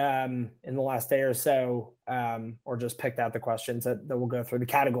in the last day or so, or just picked out the questions that we'll go through, the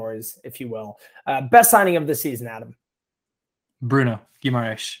categories, if you will. Best signing of the season, Adam. Bruno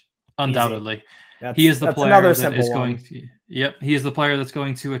Guimaraes, undoubtedly. He is the player that is going to. Yep, he is the player that's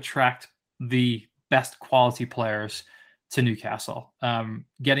going to attract the best quality players to Newcastle.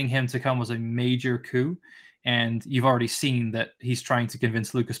 Getting him to come was a major coup. And you've already seen that he's trying to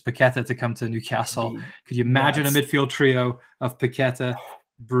convince Lucas Paqueta to come to Newcastle. Could you imagine a midfield trio of Paqueta,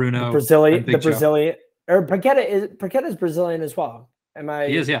 Bruno, or Paqueta is Brazilian as well?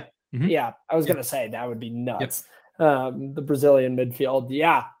 He is, yeah. Mm-hmm. Yeah, I was gonna say that would be nuts. Yep. The Brazilian midfield.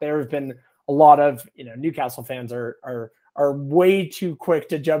 Yeah, there have been a lot of Newcastle fans are way too quick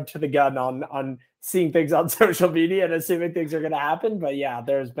to jump to the gun on seeing things on social media and assuming things are gonna happen. But yeah,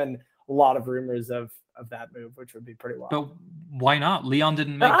 there's been a lot of rumors of that move, which would be pretty wild. But why not? Leon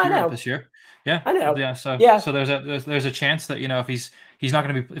didn't make Europe this year. Yeah, I know. Yeah, so there's a chance that if he's not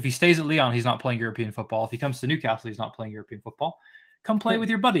going to be, if he stays at Leon, he's not playing European football. If he comes to Newcastle, he's not playing European football. Come play with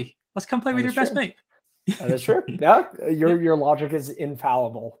your buddy. Let's come play with your best mate. That is true. Yeah, your logic is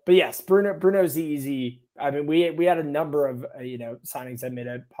infallible. But yes, Bruno's easy. I mean, we had a number of signings that made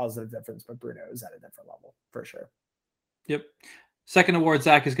a positive difference, but Bruno is at a different level for sure. Yep. Second award,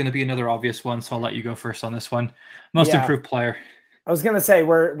 Zach, is going to be another obvious one, so I'll let you go first on this one. Most improved player. I was going to say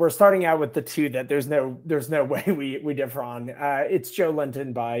we're starting out with the two that there's no way we differ on. It's Joe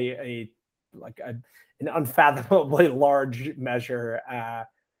Linton by an unfathomably large measure.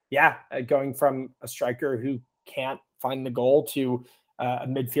 Going from a striker who can't find the goal to a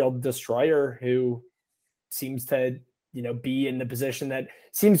midfield destroyer who seems to be in the position that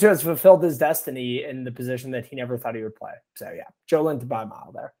seems to have fulfilled his destiny in the position that he never thought he would play. So yeah, Joelinton by a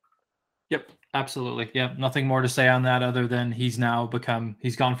mile there. Yep, absolutely. Yep, nothing more to say on that other than he's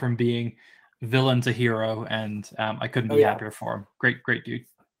gone from being villain to hero, and I couldn't be happier for him. Great dude.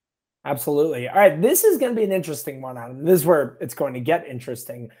 Absolutely. All right, this is going to be an interesting one, Adam. This is where it's going to get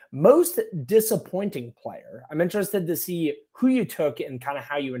interesting. Most disappointing player. I'm interested to see who you took and kind of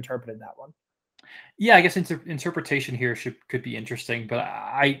how you interpreted that one. Yeah, I guess interpretation here could be interesting, but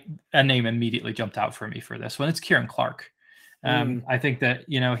a name immediately jumped out for me for this one. It's Kieran Clark. I think that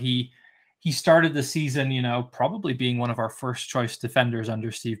he started the season, probably being one of our first choice defenders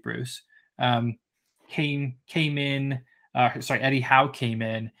under Steve Bruce. Eddie Howe came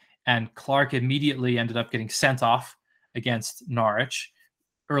in, and Clark immediately ended up getting sent off against Norwich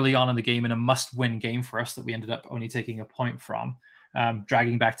early on in the game in a must-win game for us that we ended up only taking a point from,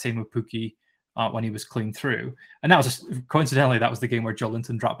 dragging back Teemu Pukki when he was clean through. And that was coincidentally, that was the game where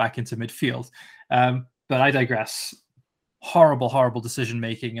Joelinton dropped back into midfield. But I digress. Horrible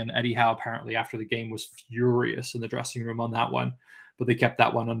decision-making. And Eddie Howe apparently after the game was furious in the dressing room on that one, but they kept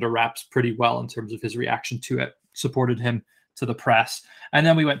that one under wraps pretty well in terms of his reaction to it, supported him to the press. And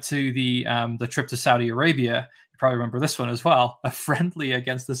then we went to the trip to Saudi Arabia. You probably remember this one as well, a friendly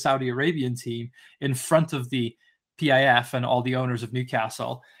against the Saudi Arabian team in front of the PIF and all the owners of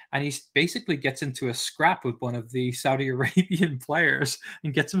Newcastle. And he basically gets into a scrap with one of the Saudi Arabian players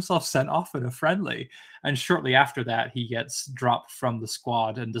and gets himself sent off in a friendly. And shortly after that, he gets dropped from the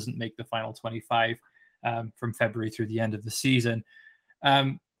squad and doesn't make the final 25 from February through the end of the season.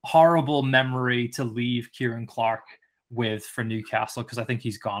 Horrible memory to leave Kieran Clark with for Newcastle, because I think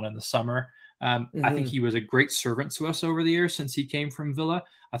he's gone in the summer. I think he was a great servant to us over the years since he came from Villa.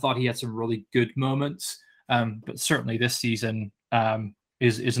 I thought he had some really good moments, but certainly this season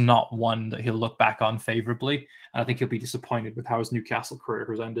is not one that he'll look back on favorably. And I think he'll be disappointed with how his Newcastle career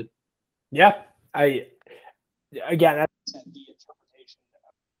has ended. Yeah,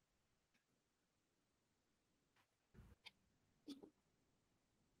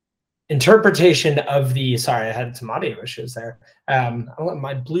 interpretation of the sorry, I had some audio issues there.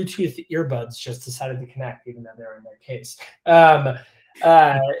 My Bluetooth earbuds just decided to connect, even though they're in their case.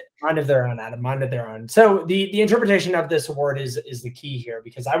 Mind of their own, Adam. Mind of their own. So the interpretation of this award is the key here,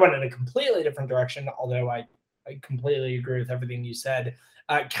 because I went in a completely different direction, although I completely agree with everything you said.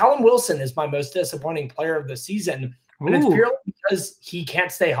 Callum Wilson is my most disappointing player of the season, and it's purely because he can't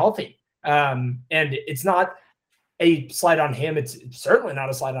stay healthy. And it's not a slight on him. It's certainly not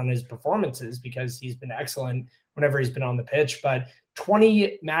a slight on his performances, because he's been excellent whenever he's been on the pitch. But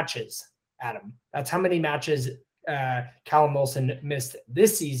 20 matches, Adam. That's how many matches Callum Wilson missed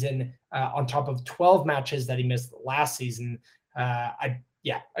this season, on top of 12 matches that he missed last season.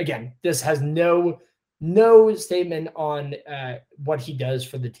 Again, this has no statement on what he does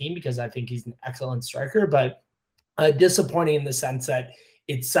for the team, because I think he's an excellent striker, but disappointing in the sense that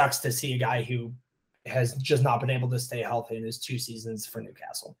it sucks to see a guy who has just not been able to stay healthy in his 2 seasons for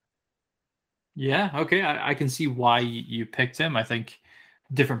Newcastle. Yeah, okay. I can see why you picked him. I think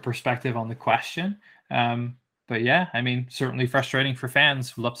different perspective on the question. But yeah, I mean, certainly frustrating for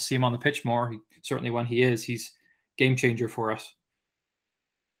fans. We'd love to see him on the pitch more. Certainly when he is, he's game changer for us.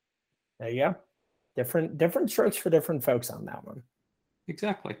 There you go. Different strokes for different folks on that one.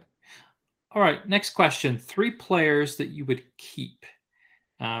 Exactly. All right, next question. 3 players that you would keep.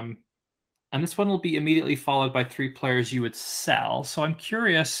 And this one will be immediately followed by 3 players you would sell. So I'm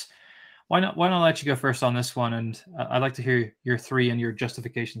curious, why not let you go first on this one? And I'd like to hear your 3 and your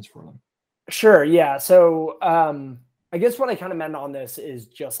justifications for them. Sure. Yeah. So I guess what I kind of meant on this is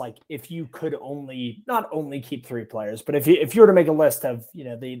just like, if you could not only keep 3 players, but if you were to make a list of,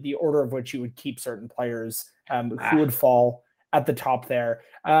 the order of which you would keep certain players, who would fall at the top there.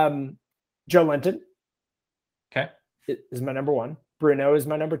 Joelinton. Okay. Is my number 1. Bruno is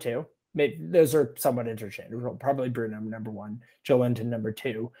my number 2. Maybe those are somewhat interchangeable. Probably Bruno number 1, Joelinton number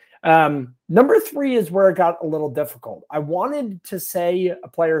 2. Number 3 is where it got a little difficult. I wanted to say a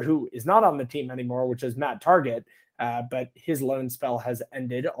player who is not on the team anymore, which is Matt Targett, but his loan spell has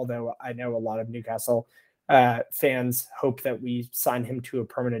ended, although I know a lot of Newcastle fans hope that we sign him to a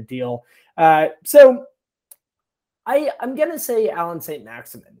permanent deal. So I'm going to say Alan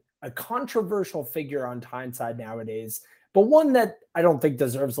St-Maximin, a controversial figure on Tyneside nowadays, but one that I don't think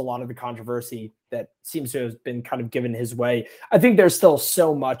deserves a lot of the controversy that seems to have been kind of given his way. I think there's still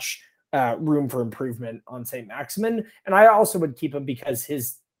so much room for improvement on St-Maximin. And I also would keep him because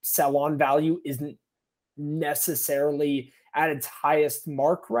his sell-on value isn't necessarily at its highest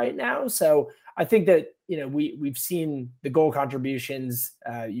mark right now. So I think that we've seen the goal contributions.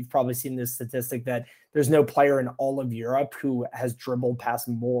 You've probably seen this statistic that there's no player in all of Europe who has dribbled past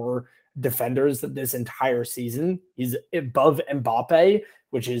more defenders this entire season. He's above Mbappe,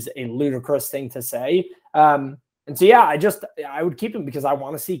 which is a ludicrous thing to say. And so, yeah, I would keep him because I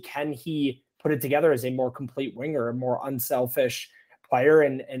want to see, can he put it together as a more complete winger, a more unselfish player,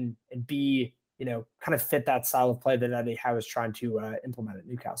 and be, kind of fit that style of play that Eddie Howe is trying to implement at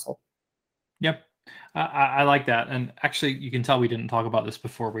Newcastle. Yep. I like that. And actually, you can tell we didn't talk about this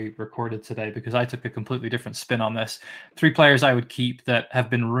before we recorded today because I took a completely different spin on this. 3 players I would keep that have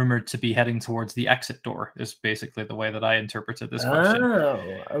been rumored to be heading towards the exit door is basically the way that I interpreted this question.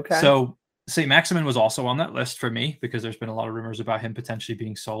 Oh, okay. So Saint-Maximin was also on that list for me because there's been a lot of rumors about him potentially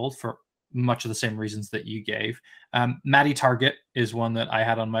being sold for much of the same reasons that you gave. Matty Targett is one that I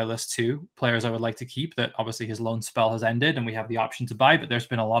had on my list too. Players I would like to keep that obviously his loan spell has ended and we have the option to buy, but there's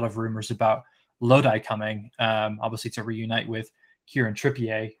been a lot of rumors about Lodi coming, obviously to reunite with Kieran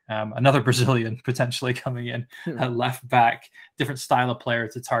Trippier, another Brazilian potentially coming in at left back, different style of player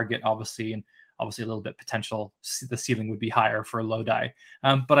to target, obviously, and obviously a little bit potential. The ceiling would be higher for Lodi.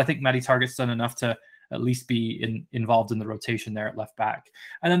 But I think Matty Targett's done enough to at least be involved in the rotation there at left back.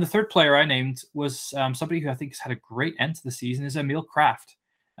 And then the third player I named was somebody who I think has had a great end to the season is Emil Kraft.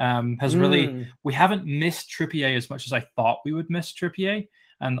 We haven't missed Trippier as much as I thought we would miss Trippier.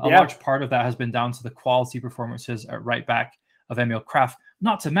 And a large part of that has been down to the quality performances at right back of Emil Kraft.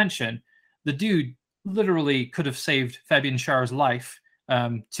 Not to mention, the dude literally could have saved Fabian Schär's life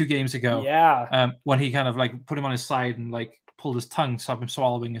 2 games ago. Yeah. When he kind of like put him on his side and like pulled his tongue, stopped him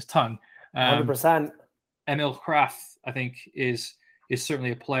swallowing his tongue. 100%. Emil Kraft, I think, is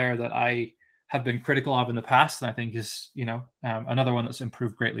certainly a player that I have been critical of in the past, and I think is another one that's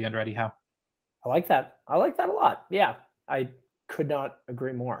improved greatly under Eddie Howe. I like that. I like that a lot. Yeah, I could not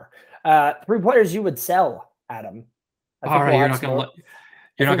agree more. 3 players you would sell, Adam. All right, you're not going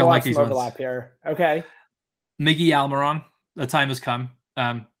to like these ones. Overlap here. Okay. Miggy Almiron, the time has come.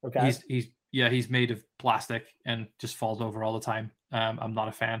 Okay. He's made of plastic and just falls over all the time. I'm not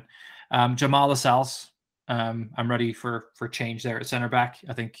a fan. Jamal Lascelles, I'm ready for change there at center back.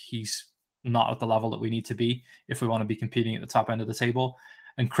 I think he's not at the level that we need to be if we want to be competing at the top end of the table.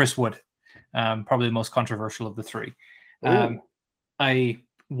 And Chris Wood, probably the most controversial of the 3.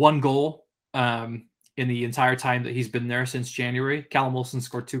 One goal in the entire time that he's been there since January. Callum Wilson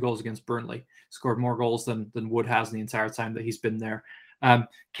scored 2 goals against Burnley, scored more goals than Wood has in the entire time that he's been there.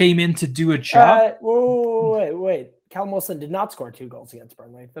 Came in to do a job. Wait. Callum Wilson did not score 2 goals against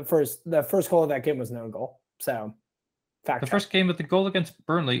Burnley. The first goal of that game was no goal. So, fact check. The first game with the goal against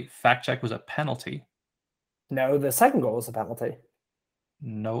Burnley, fact check, was a penalty. No, the second goal was a penalty.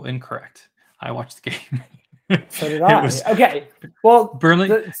 No, incorrect. I watched the game. So did I. Okay. Well,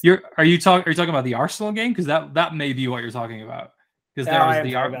 Burnley. Are you talking about the Arsenal game? Because that may be what you're talking about. Because there was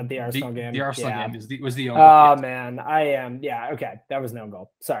the Arsenal game. The Arsenal game was the only. Oh man, I am. Yeah. Okay, that was no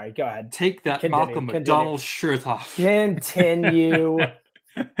goal. Sorry. Go ahead. Take that, Malcolm McDonald shirt off. Continue.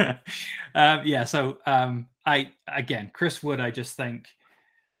 So Chris Wood, I just think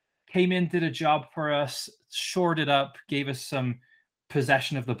came in, did a job for us, shored it up, gave us some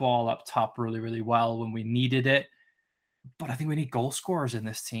possession of the ball up top really, really well when we needed it. But I think we need goal scorers in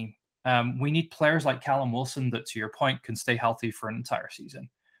this team. We need players like Callum Wilson that, to your point, can stay healthy for an entire season.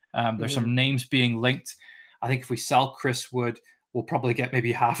 There's some names being linked. I think if we sell Chris Wood, we'll probably get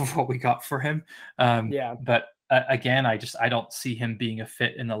maybe half of what we got for him. But again, I don't see him being a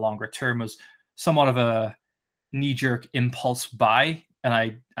fit in the longer term as somewhat of a knee-jerk impulse buy. And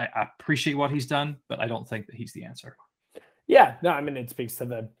I appreciate what he's done, but I don't think that he's the answer. Yeah, no, I mean, it speaks to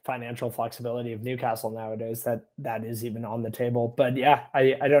the financial flexibility of Newcastle nowadays that is even on the table. But yeah,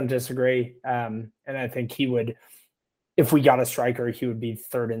 I don't disagree. And I think he would, if we got a striker, he would be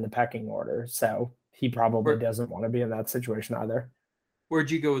 3rd in the pecking order. So he probably doesn't want to be in that situation either. Where'd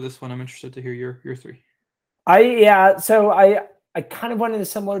you go with this one? I'm interested to hear your 3. So I kind of went in a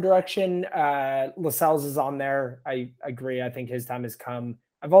similar direction. Lascelles is on there. I agree. I think his time has come.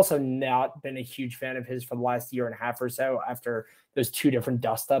 I've also not been a huge fan of his for the last year and a half or so after those 2 different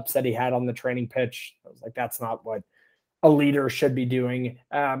dust-ups that he had on the training pitch. I was like, that's not what a leader should be doing.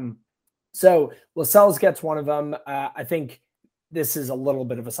 So Lascelles gets one of them. I think this is a little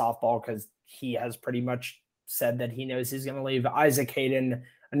bit of a softball because he has pretty much said that he knows he's going to leave. Isaac Hayden,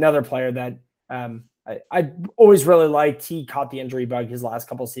 another player that I always really liked. He caught the injury bug his last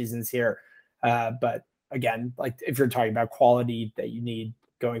couple seasons here. But again, like if you're talking about quality that you need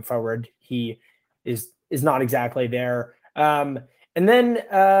going forward, he is not exactly there. And then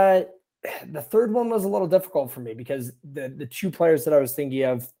the third one was a little difficult for me because the 2 players that I was thinking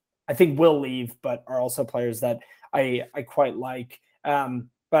of, I think will leave, but are also players that I quite like.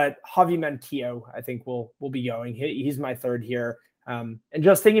 But Javi Mentillo, I think will be going. He's my third here. And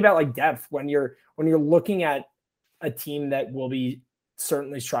just thinking about like depth when you're looking at a team that will be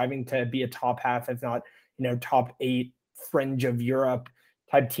certainly striving to be a top half, if not, top 8 fringe of Europe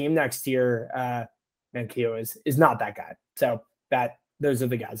type team next year, Mentillo is not that guy. So those are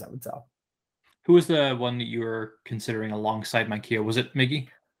the guys I would sell. Who was the one that you were considering alongside Mentillo? Was it Miggy?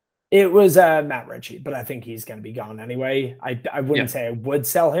 It was Matt Ritchie, but I think he's going to be gone anyway. I wouldn't say I would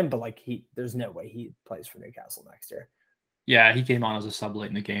sell him, but like there's no way he plays for Newcastle next year. Yeah, he came on as a sub late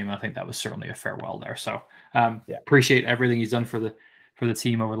in the game. I think that was certainly a farewell there. So appreciate everything he's done for the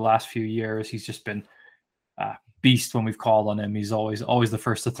team over the last few years. He's just been a beast when we've called on him. He's always the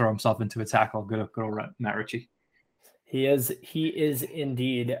first to throw himself into a tackle. Good old Matt Ritchie. He is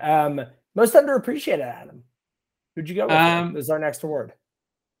indeed. Most underappreciated, Adam. Who'd you go with? This is our next award.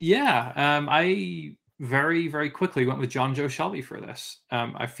 Yeah, I very, very quickly went with Jonjo Shelvey for this.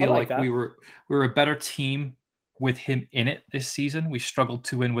 I feel like we were a better team with him in it this season. We struggled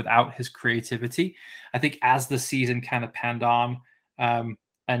to win without his creativity. I think as the season kind of panned on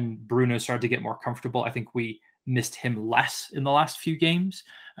and Bruno started to get more comfortable, I think we missed him less in the last few games.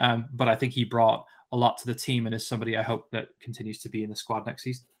 But I think he brought a lot to the team and is somebody I hope that continues to be in the squad next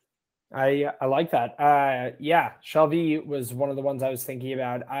season. I like that. Shelvey was one of the ones I was thinking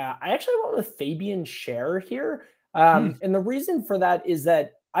about. I actually went with Fabian Schär here. And the reason for that is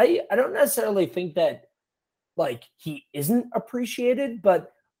that I don't necessarily think that like he isn't appreciated,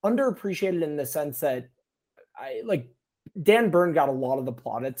 but underappreciated in the sense that Dan Burn got a lot of the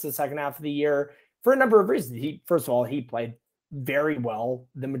plaudits the second half of the year for a number of reasons. First of all, he played very well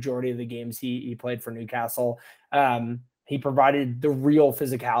the majority of the games he played for Newcastle. He provided the real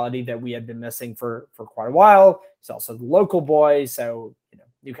physicality that we had been missing for quite a while. He's also the local boy, so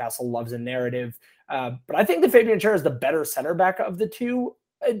Newcastle loves a narrative. But I think that Fabian Schär is the better center back of the two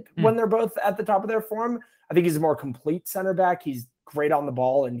when they're both at the top of their form. I think he's a more complete center back. He's great on the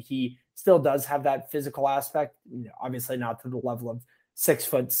ball, and he still does have that physical aspect. Obviously not to the level of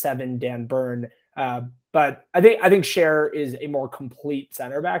 6'7" Dan Burn, but I think Schär is a more complete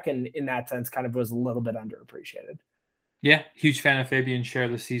center back, and in that sense, kind of was a little bit underappreciated. Yeah, huge fan of Fabian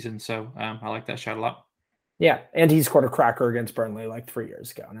Schär this season, so I like that shot a lot. Yeah, and he scored a cracker against Burnley like 3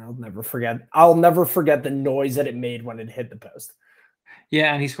 years ago, and I'll never forget the noise that it made when it hit the post.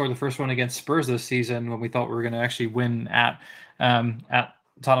 Yeah, and he scored the first one against Spurs this season when we thought we were going to actually win at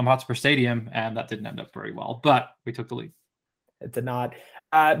Tottenham Hotspur Stadium, and that didn't end up very well, but we took the lead. It did not.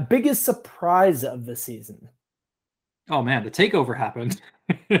 Biggest surprise of the season? Oh man, the takeover happened.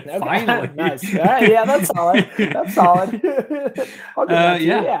 Okay. Finally. Nice. Yeah, that's solid. That's solid.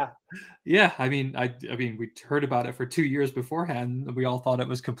 Yeah. I mean, we heard about it for 2 years beforehand. We all thought it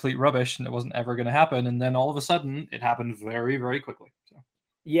was complete rubbish and it wasn't ever going to happen. And then all of a sudden, it happened very, very quickly. So.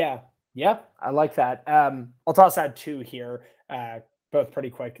 Yeah, I like that. I'll toss out 2 here. Both pretty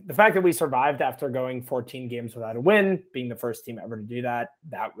quick. The fact that we survived after going 14 games without a win, being the first team ever to do that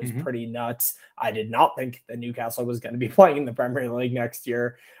was pretty nuts. I did not think that Newcastle was going to be playing in the Premier League next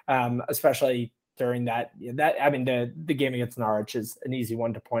year, especially during that. I mean, the game against Norwich is an easy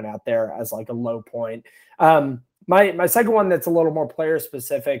one to point out there as like a low point. My second one that's a little more player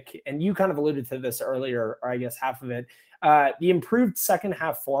specific, and you kind of alluded to this earlier, or I guess half of it. The improved second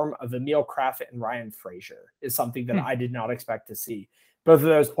half form of Emil Krafft and Ryan Fraser is something that I did not expect to see. Both of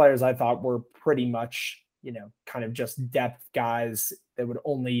those players I thought were pretty much, kind of just depth guys that would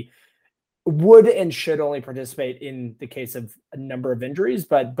and should only participate in the case of a number of injuries,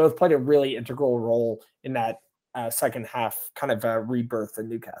 but both played a really integral role in that second half kind of rebirth that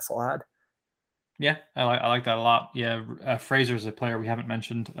Newcastle had. Yeah, I like that a lot. Yeah, Fraser is a player we haven't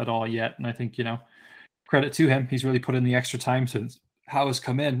mentioned at all yet, and I think, credit to him. He's really put in the extra time since Howe has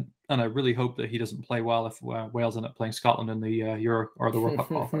come in, and I really hope that he doesn't play well if Wales end up playing Scotland in the Euro or the World Cup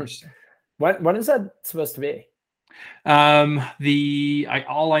qualifiers. When is that supposed to be? All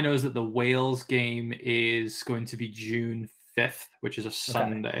I know is that the Wales game is going to be June 5th, which is a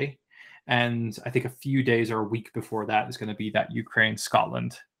Sunday, and I think a few days or a week before that is going to be that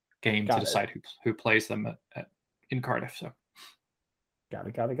Ukraine-Scotland game to decide who plays them in Cardiff. So, got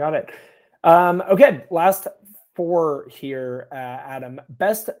it. Okay, last 4 here, Adam.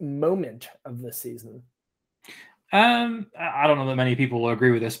 Best moment of the season? I don't know that many people will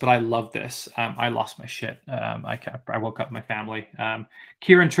agree with this, but I love this. I lost my shit. I woke up my family.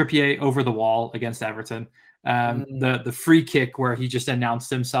 Kieran Trippier over the wall against Everton. The free kick where he just announced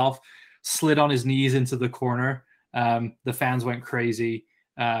himself, slid on his knees into the corner. The fans went crazy.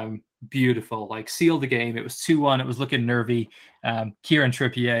 beautiful, like sealed the game. It was 2-1. It was looking nervy. Kieran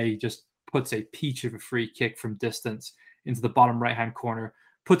Trippier just puts a peach of a free kick from distance into the bottom right-hand corner,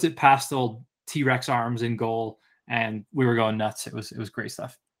 puts it past old T-Rex arms in goal, and we were going nuts. It was great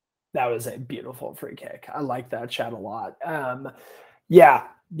stuff. That was a beautiful free kick. I like that shot a lot. Yeah,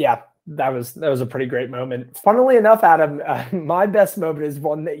 that was a pretty great moment. Funnily enough, Adam, my best moment is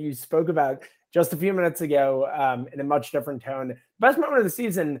one that you spoke about just a few minutes ago in a much different tone. Best moment of the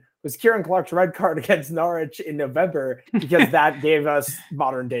season was Kieran Clark's red card against Norwich in November, because that gave us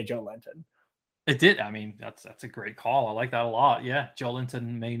modern day Joelinton. It did. I mean, that's a great call. I like that a lot. Yeah,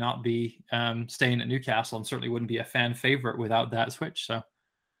 Joelinton may not be staying at Newcastle, and certainly wouldn't be a fan favorite without that switch. So,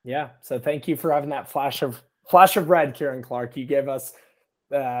 yeah. So thank you for having that flash of red, Kieran Clark. You gave us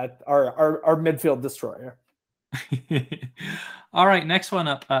our midfield destroyer. All right, next one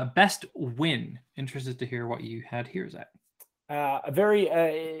up. Best win. Interested to hear what you had here, Zach. A very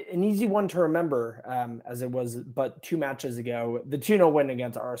an easy one to remember, as it was but 2 matches ago. The 2-0 win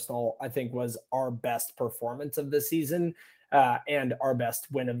against Arsenal, I think, was our best performance of the season, and our best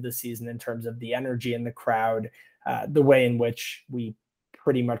win of the season in terms of the energy in the crowd, the way in which we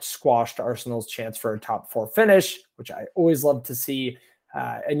pretty much squashed Arsenal's chance for a top 4 finish, which I always love to see.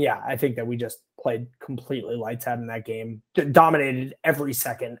 And yeah, I think that we just played completely lights out in that game, dominated every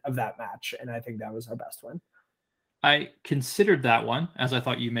second of that match, and I think that was our best win. I considered that one, as I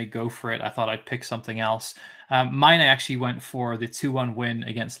thought you may go for it. I thought I'd pick something else. Mine, I actually went for the 2-1 win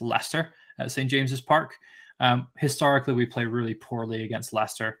against Leicester at St. James's Park. Historically, we play really poorly against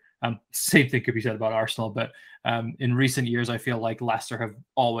Leicester. Same thing could be said about Arsenal, but in recent years, I feel like Leicester have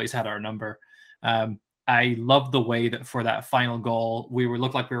always had our number. I love the way that for that final goal, we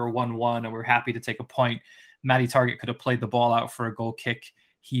looked like we were 1-1 and we were happy to take a point. Matty Targett could have played the ball out for a goal kick.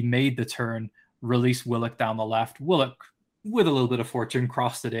 He made the turn, released Willock down the left. Willock, with a little bit of fortune,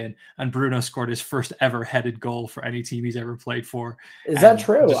 crossed it in, and Bruno scored his first ever headed goal for any team he's ever played for. Is that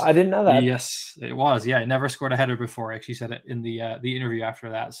true? I didn't know that. Yes, it was. Yeah, never scored a header before. I actually said it in the interview after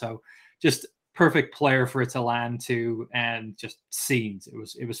that. So just perfect player for it to land to, and just scenes.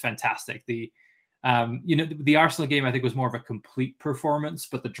 It was fantastic. The the Arsenal game, I think, was more of a complete performance,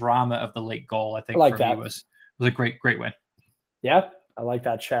 but the drama of the late goal, I think, for me was a great win. Yeah, I like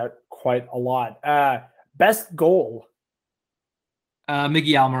that shout quite a lot. Best goal.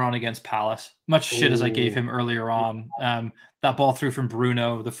 Miggy Almiron against Palace. Much shit as I gave him earlier on. That ball through from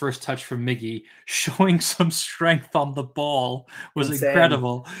Bruno, the first touch from Miggy, showing some strength on the ball was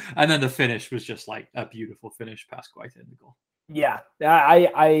incredible. And then the finish was just like a beautiful finish past Guaita in the goal. Yeah,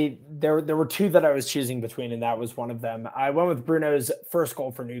 there were 2 that I was choosing between, and that was one of them. I went with Bruno's first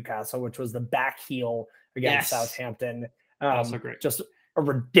goal for Newcastle, which was the back heel against Southampton. Also great. Just a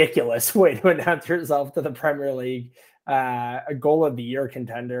ridiculous way to announce yourself to the Premier League. A goal of the year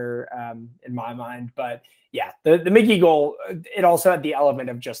contender in my mind. But yeah, the Miggy goal, it also had the element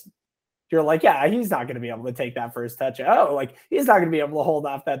of just, you're like, yeah, he's not going to be able to take that first touch. Oh, like he's not going to be able to hold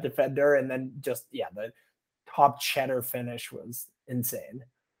off that defender. And then just, yeah, the top cheddar finish was insane.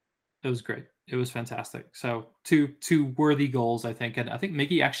 It was great. It was fantastic. So two worthy goals, I think. And I think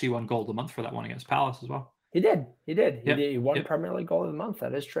Miggy actually won goal of the month for that one against Palace as well. He did. He won Premier League goal of the month.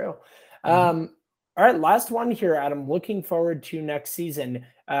 That is true. All right, last one here, Adam. Looking forward to next season.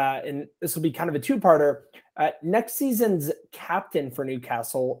 And this will be kind of a 2-parter. Next season's captain for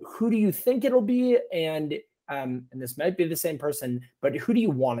Newcastle, who do you think it'll be? And this might be the same person, but who do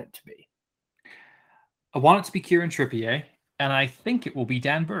you want it to be? I want it to be Kieran Trippier, and I think it will be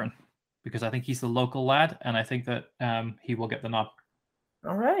Dan Burn, because I think he's the local lad, and I think that he will get the nod.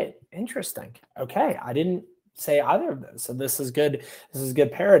 All right, interesting. Okay, I didn't say either of those, so this is good. This is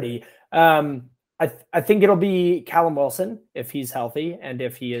good parody. I think it'll be Callum Wilson if he's healthy and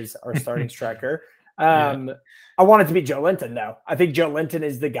if he is our starting striker. I want it to be Joelinton, though. I think Joelinton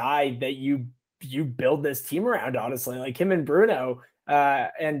is the guy that you build this team around, honestly, like him and Bruno.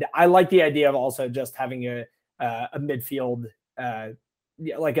 And I like the idea of also just having a midfield,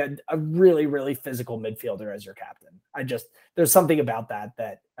 like a really, really physical midfielder as your captain. There's something about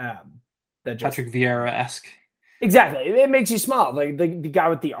that just Patrick Vieira-esque. Exactly. It makes you smile. Like the guy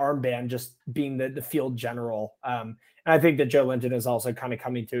with the armband just being the field general. And I think that Joelinton is also kind of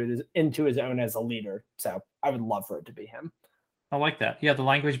coming into his own as a leader. So I would love for it to be him. I like that. Yeah, the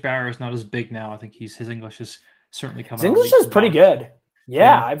language barrier is not as big now. I think his English is certainly coming. His English is pretty good.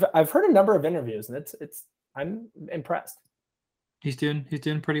 Yeah, I've heard a number of interviews, and I'm impressed. He's doing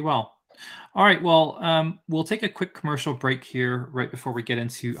pretty well. All right, well, we'll take a quick commercial break here right before we get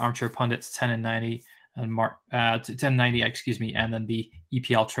into Armchair Pundits 10 and 90 and 1090, excuse me, and then the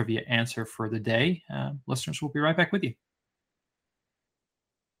EPL trivia answer for the day. Listeners, we'll be right back with you.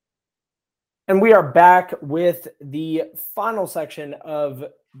 And we are back with the final section of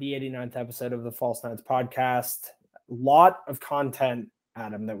the 89th episode of the False Knights podcast. A lot of content,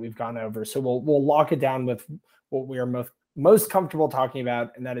 Adam, that we've gone over. So we'll lock it down with what we are most comfortable talking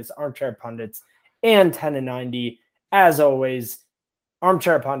about, and that is Armchair Pundits and 10 and 90. As always,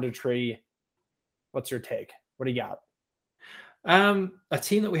 Armchair Punditry, what's your take? What do you got? A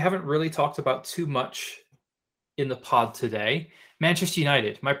team that we haven't really talked about too much in the pod today, Manchester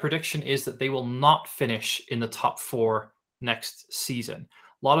United. My prediction is that they will not finish in the top 4 next season.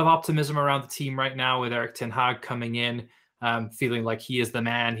 A lot of optimism around the team right now with Erik ten Hag coming in, feeling like he is the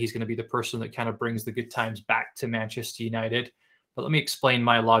man. He's going to be the person that kind of brings the good times back to Manchester United. But let me explain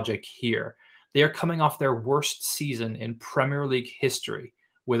my logic here. They are coming off their worst season in Premier League history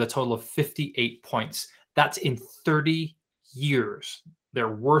with a total of 58 points. That's in 30 years. Their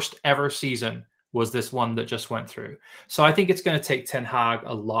worst ever season was this one that just went through. So I think it's going to take Ten Hag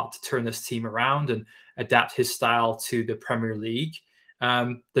a lot to turn this team around and adapt his style to the Premier League.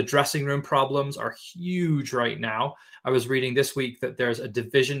 The dressing room problems are huge right now. I was reading this week that there's a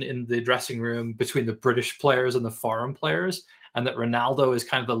division in the dressing room between the British players and the foreign players, and that Ronaldo is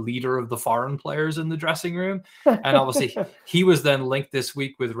kind of the leader of the foreign players in the dressing room. And obviously, he was then linked this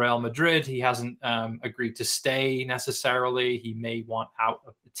week with Real Madrid. He hasn't agreed to stay necessarily. He may want out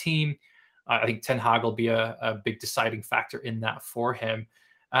of the team. I think Ten Hag will be a big deciding factor in that for him.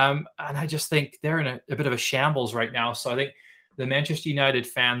 And I just think they're in a bit of a shambles right now. So I think the Manchester United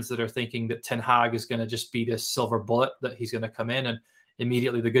fans that are thinking that Ten Hag is going to just be this silver bullet, that he's going to come in and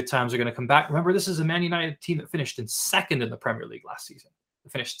immediately the good times are going to come back. Remember, this is a Man United team that finished in second in the Premier League last season. They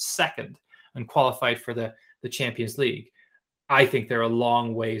finished second and qualified for the Champions League. I think they're a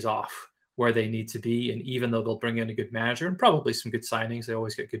long ways off where they need to be. And even though they'll bring in a good manager and probably some good signings, they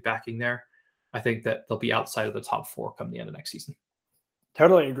always get good backing there. I think that they'll be outside of the top 4 come the end of next season.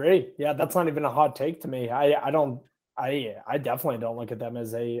 Totally agree. Yeah, that's not even a hot take to me. I definitely don't look at them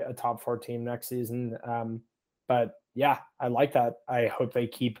as a top 4 team next season. But yeah, I like that. I hope they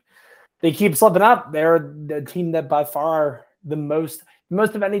keep slipping up. They're the team that by far the most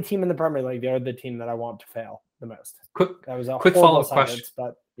of any team in the Premier League. They're the team that I want to fail the most. Quick follow-up question.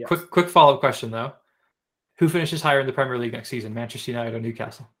 But yes. Quick follow-up question though. Who finishes higher in the Premier League next season, Manchester United or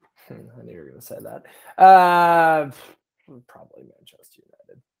Newcastle? I knew you were going to say that. Probably Manchester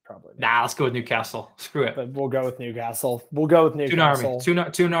United. Probably. Nah, let's go with Newcastle. Screw it. But we'll go with Newcastle.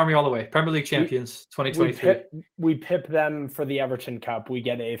 Toon Army all the way. Premier League champions, 2023. We pip them for the Everton Cup. We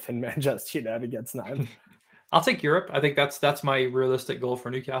get 8th and Manchester United gets 9th. I'll take Europe. I think that's my realistic goal for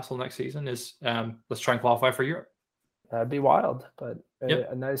Newcastle next season is let's try and qualify for Europe. That'd be wild, but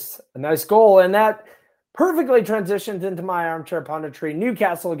a nice goal. And that perfectly transitions into my armchair punditry.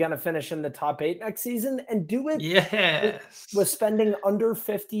 Newcastle are going to finish in the top 8 next season and do it with spending under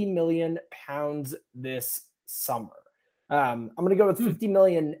 £50 million this summer. I'm going to go with 50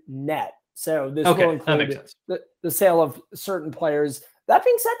 million net. So this will include the sale of certain players. That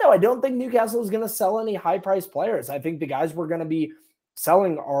being said, though, I don't think Newcastle is going to sell any high-priced players. I think the guys we're going to be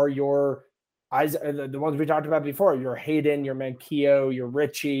selling are the ones we talked about before, your Hayden, your Manquillo, your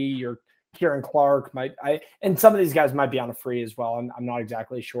Richie, your Kieran Clark, and some of these guys might be on a free as well. I'm not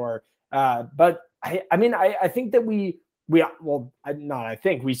exactly sure. But I think that we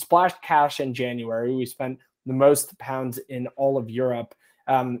splashed cash in January. We spent the most pounds in all of Europe.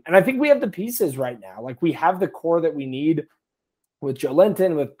 And I think we have the pieces right now. Like we have the core that we need with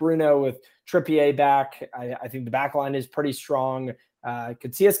Joelinton, with Bruno, with Trippier back. I think the back line is pretty strong.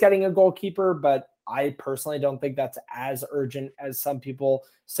 Could see us getting a goalkeeper, but I personally don't think that's as urgent as some people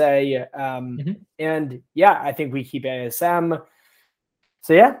say. And yeah, I think we keep ASM.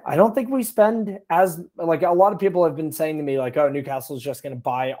 So yeah, I don't think we spend as like a lot of people have been saying to me like, oh, Newcastle's just going to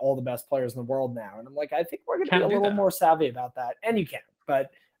buy all the best players in the world now. And I'm like, I think we're going to be a little more savvy about that. And you can,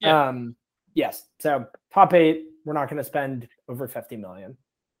 but yes. So top 8, we're not going to spend over 50 million.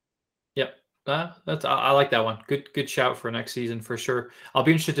 Yep. I like that one. Good shout for next season for sure. I'll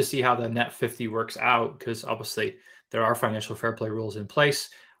be interested to see how the net 50 works out because obviously there are financial fair play rules in place.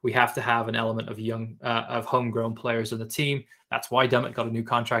 We have to have an element of homegrown players in the team. That's why Dummett got a new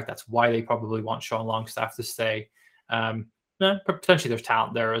contract. That's why they probably want Sean Longstaff to stay. Potentially there's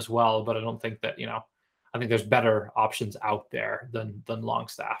talent there as well, but I don't think that, I think there's better options out there than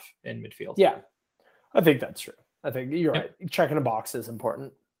Longstaff in midfield. Yeah, I think that's true. I think you're right. Checking a box is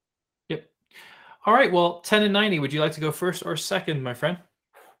important. Yep. All right. Well, 10 and 90. Would you like to go first or second, my friend?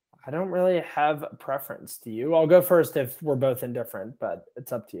 I don't really have a preference. Do you? I'll go first if we're both indifferent, but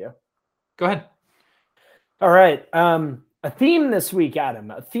it's up to you. Go ahead. All right. A theme this week,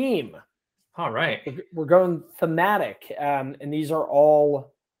 Adam. A theme. All right. We're going thematic, and these are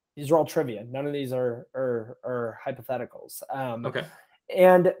all These are all trivia. None of these are hypotheticals. Okay.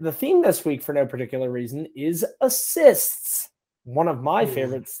 And the theme this week, for no particular reason, is assists. One of my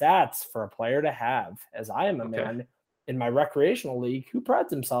favorite stats for a player to have, as I am a man in my recreational league who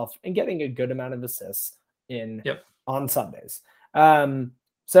prides himself in getting a good amount of assists on Sundays.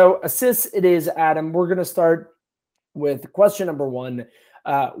 So assists it is, Adam. We're going to start with question number 1.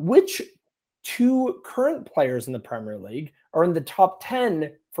 Which 2 current players in the Premier League are in the top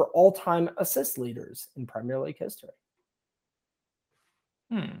 10 for all-time assist leaders in Premier League history?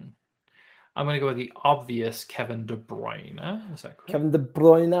 I'm going to go with the obvious Kevin De Bruyne. Is that correct? Kevin De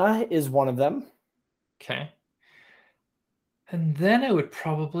Bruyne is one of them. Okay. And then I would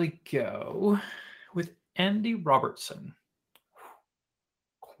probably go with Andy Robertson.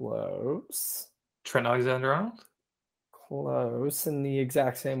 Close. Trent Alexander-Arnold? Close in the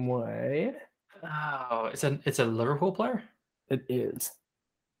exact same way. Oh, it's a Liverpool player? It is.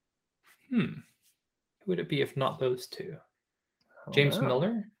 Who would it be if not those 2? James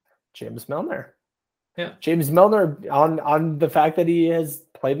Milner? James Milner. Yeah. James Milner, on the fact that he has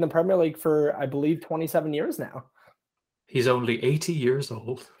played in the Premier League for, I believe, 27 years now. He's only 80 years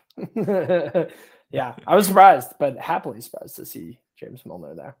old. Yeah, I was surprised, but happily surprised to see James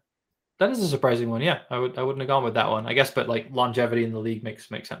Milner there. That is a surprising one. Yeah, I wouldn't have gone with that one, I guess, but like longevity in the league makes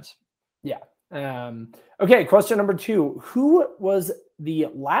sense. Yeah. Okay, question number 2. Who was the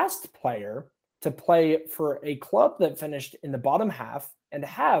last player to play for a club that finished in the bottom half and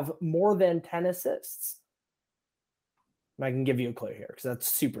have more than 10 assists? And I can give you a clue here because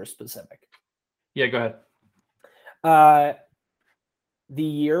that's super specific. Yeah, go ahead. The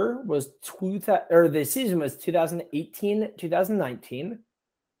year was the season was 2018-2019.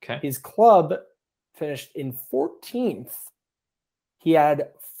 Okay. His club finished in 14th. He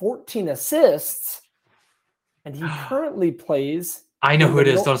had 14 assists, and he currently plays. I know who it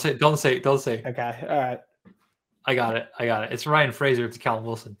is. Don't say. Okay. All right. I got it. It's Ryan Fraser to Callum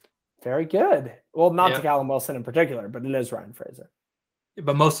Wilson. Very good. Well, not to Callum Wilson in particular, but it is Ryan Fraser.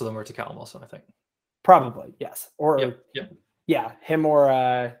 But most of them were to Callum Wilson, I think. Probably, yes. Or yeah, him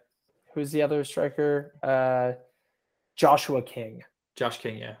or who's the other striker? Joshua King. Josh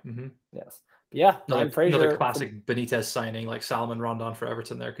King, yeah. Mm-hmm. Yes. Yeah, Ryan Fraser. Another classic Benitez signing, like Salomon Rondon for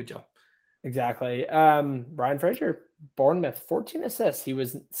Everton there. Good job. Exactly. Ryan Fraser, Bournemouth, 14 assists. He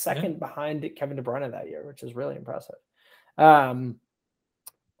was second behind Kevin De Bruyne that year, which is really impressive.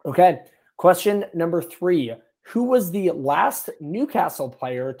 Okay. Question number 3. Who was the last Newcastle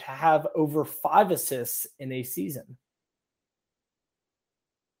player to have over 5 assists in a season?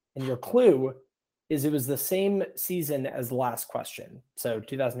 And your clue is it was the same season as the last question. So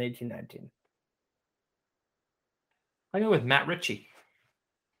 2018-19. I go with Matt Ritchie.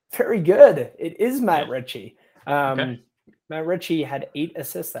 Very good. It is Matt Ritchie. Okay. Matt Ritchie had 8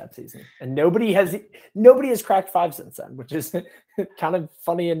 assists that season, and nobody has cracked 5 since then, which is kind of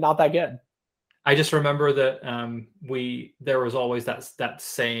funny and not that good. I just remember that there was always that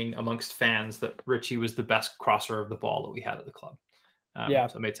saying amongst fans that Ritchie was the best crosser of the ball that we had at the club. So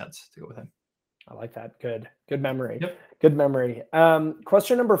it made sense to go with him. I like that. Good memory. Yep. Good memory.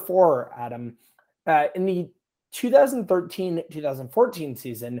 Question number 4, Adam. In the 2013-2014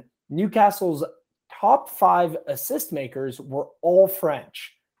 season, Newcastle's top 5 assist makers were all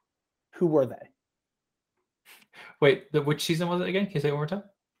French. Who were they? Wait, which season was it again? Can you say it one more time?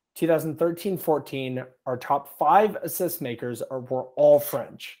 2013-14, our top 5 assist makers were all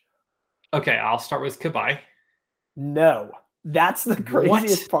French. Okay, I'll start with Cabaye. No. That's the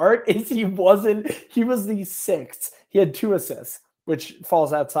craziest part is he was the 6th. He had 2 assists, which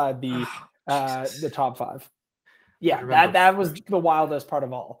falls outside the top 5. Yeah, that was the wildest part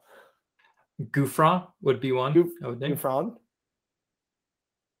of all. Gouffran would be one. Gouffran.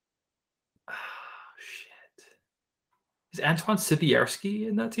 Oh, shit. Is Antoine Sibierski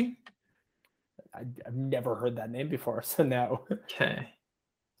in that team? I've never heard that name before, so no. Okay.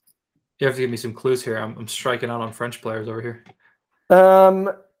 You have to give me some clues here. I'm striking out on French players over here.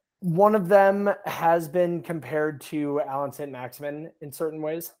 One of them has been compared to Alan Saint-Maximin in certain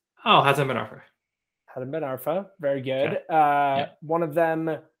ways. Oh, Hatem Ben Arfa. Hatem Ben Arfa. Very good. Okay. One of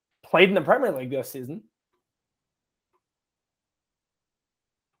them played in the Premier League this season.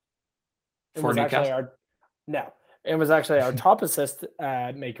 For Newcastle? It was actually our top assist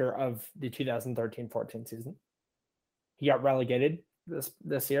maker of the 2013-14 season. He got relegated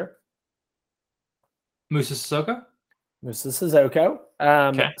this year. Moussa Sissoko? Moussa Sissoko.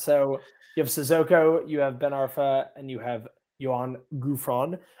 So you have Sissoko, you have Ben Arfa, and you have Yoann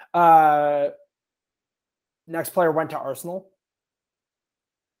Gouffran. Next player went to Arsenal.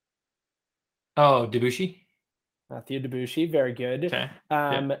 Oh, Debuchy? Matthew Debussy, very good. Okay.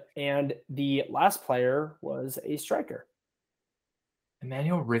 And the last player was a striker.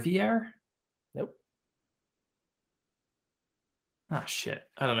 Emmanuel Riviere? Nope. Oh, shit.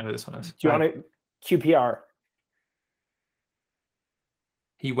 I don't know who this one is. Do you want to QPR?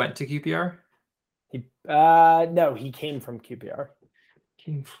 He went to QPR? No, he came from QPR.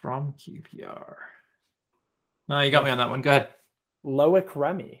 Came from QPR. No, you got me on that one. Go ahead. Loic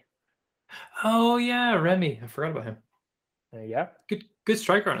Remy. Oh, yeah, Remy. I forgot about him. There you go. Good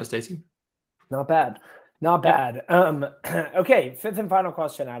striker on his day team. Not bad. Not bad. Okay, fifth and final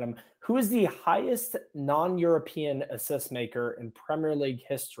question, Adam. Who is the highest non-European assist maker in Premier League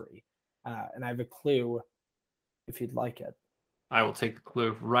history? And I have a clue if you'd like it. I will take the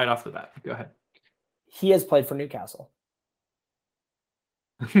clue right off the bat. Go ahead. He has played for Newcastle.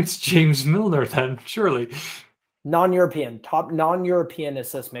 It's James Milner then, surely. Top non-European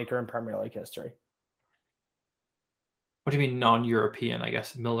assist maker in Premier League history. What do you mean non-European? I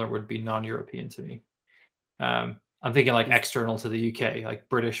guess Milner would be non-European to me. I'm thinking like external to the UK, like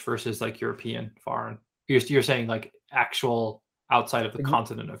British versus like European, foreign. You're saying like actual outside of the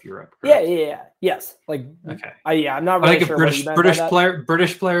continent of Europe. Correct? Yeah. Yes. Like, okay. I'm not really sure.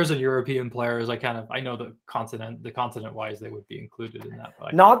 British players and European players. I know the continent wise, they would be included in that.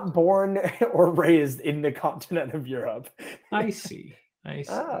 But not born or raised in the continent of Europe. I see.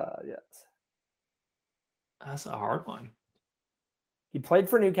 Ah, yes. That's a hard one. He played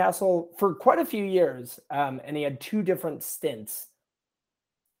for Newcastle for quite a few years, and he had two different stints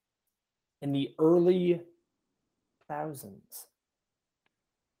in the early thousands.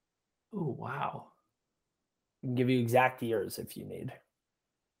 Oh, wow. I can give you exact years if you need.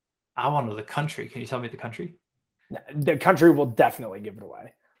 I want to know the country. Can you tell me the country? The country will definitely give it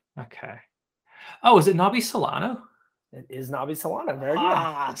away. Okay. Oh, is it Nabi Solano? It is Nabi Solano. Very good.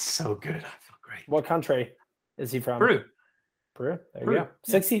 Ah, so good. I feel great. What country is he from? Peru. There you go.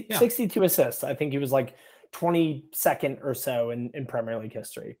 62 assists. I think he was like 22nd or so in Premier League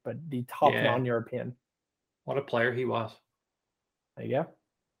history, but the top non-European. What a player he was. There you go.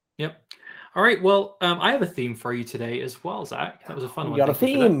 Yep. All right. Well, I have a theme for you today as well, Zach. That was a fun one. You got a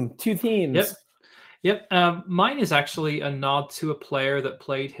theme. Two themes. Yep. Mine is actually a nod to a player that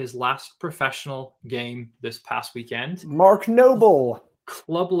played his last professional game this past weekend. Mark Noble.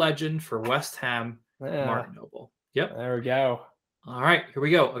 Club legend for West Ham, Mark Noble. Yep. There we go. All right. Here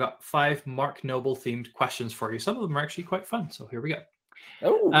we go. I got 5 Mark Noble themed questions for you. Some of them are actually quite fun. So here we go.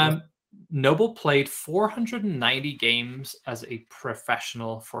 Oh. Noble played 490 games as a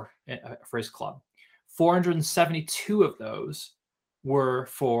professional for his club. 472 of those were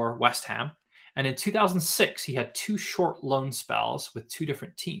for West Ham. And in 2006, he had 2 short loan spells with 2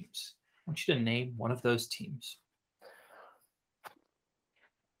 different teams. I want you to name one of those teams.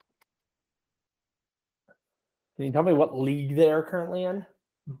 Can you tell me what league they're currently in?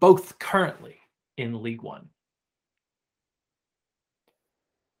 Both currently in League One.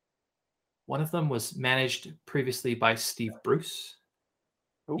 One of them was managed previously by Steve Bruce.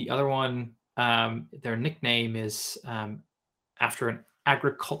 Ooh. The other one, their nickname is after an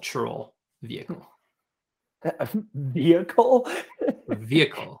agricultural vehicle. Vehicle?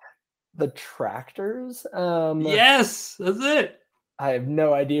 Vehicle. The Tractors? Yes, that's it. I have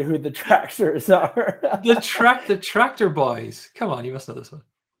no idea who the Tractors are. the Tractor Boys. Come on, you must know this one.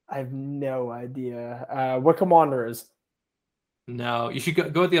 I have no idea. Wycombe Wanderers. No, you should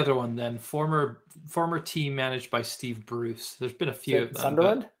go with the other one then. Former team managed by Steve Bruce. There's been a few of them.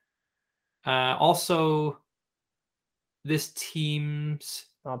 Sunderland? Also, this team's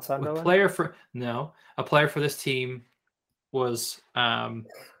not Sunderland. A player for this team was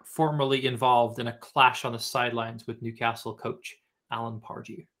formerly involved in a clash on the sidelines with Newcastle coach Alan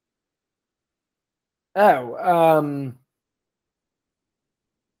Pardew. Oh,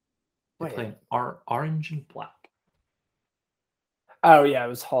 they played orange and black. Oh yeah, it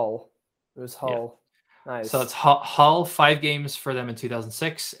was Hull. Yeah. Nice. So it's Hull, 5 games for them in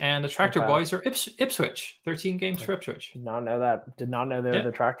 2006, and the Tractor Boys are Ipswich, 13 games for Ipswich. Did not know that. Did not know they were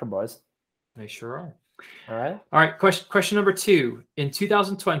the Tractor Boys. They sure are. All right. Question number 2. In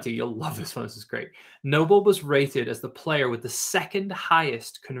 2020, you'll love this one. This is great. Noble was rated as the player with the second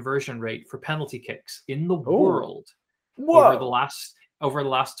highest conversion rate for penalty kicks in the world over the last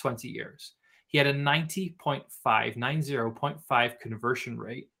 20 years. He had a 90.5 conversion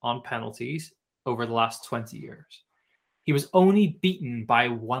rate on penalties over the last 20 years. He was only beaten by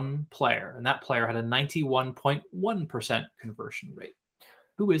one player, and that player had a 91.1% conversion rate.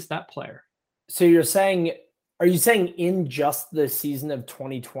 Who is that player? So are you saying in just the season of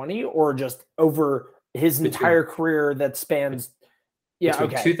 2020 or just over his entire career that spans?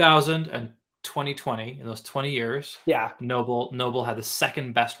 Between 2000 and 2020, in those 20 years, Yeah. Noble had the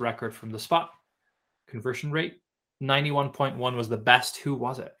second best record from the spot. Conversion rate, 91.1 was the best. Who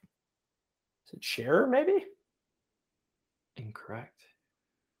was it? Is it Shearer, maybe? Incorrect.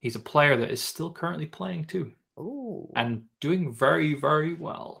 He's a player that is still currently playing too. Ooh. And doing very, very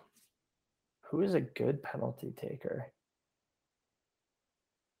well. Who is a good penalty taker?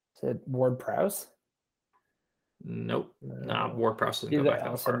 Is it Ward-Prowse? Nope. No. Nah, Ward-Prowse doesn't go back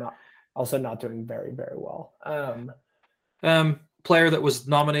that far. Also not doing very, very well. Player that was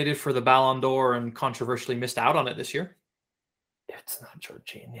nominated for the Ballon d'Or and controversially missed out on it this year. It's not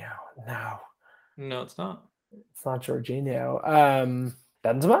Jorginho. No. No, it's not. It's not Jorginho.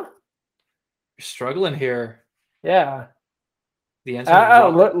 Benzema? You're struggling here. Yeah. The answer is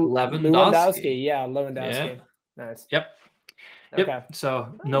Lewandowski. Lewandowski. Yeah, Lewandowski. Yeah. Nice. Yep. Okay.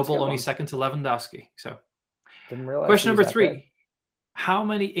 So Noble only second to Lewandowski. So didn't realize. Question number 3. How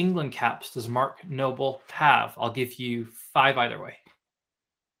many England caps does Mark Noble have? I'll give you 5 either way.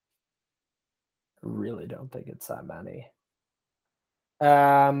 I really don't think it's that many.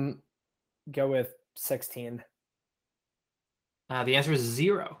 Go with 16. The answer is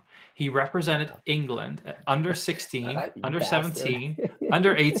 0. He represented England at under 16, under 17,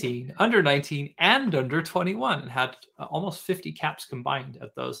 under 18, under 19, and under 21, and had almost 50 caps combined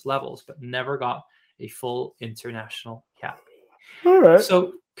at those levels, but never got a full international cap. All right.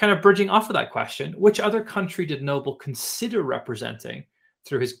 So kind of bridging off of that question, which other country did Noble consider representing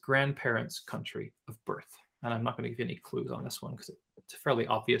through his grandparents' country of birth? And I'm not going to give you any clues on this one because it's a fairly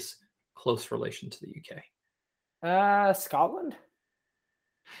obvious close relation to the UK. Scotland?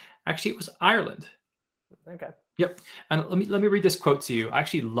 Actually, it was Ireland. Okay. Yep. And let me read this quote to you. I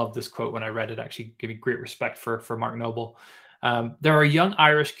actually love this quote when I read it. Actually gave me great respect for Mark Noble. There are young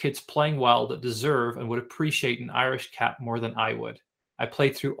Irish kids playing well that deserve and would appreciate an Irish cap more than I would. I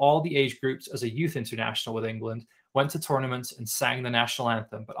played through all the age groups as a youth international with England, went to tournaments and sang the national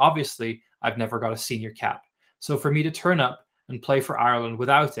anthem, but obviously I've never got a senior cap. So for me to turn up and play for Ireland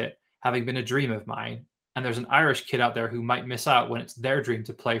without it, having been a dream of mine, and there's an Irish kid out there who might miss out when it's their dream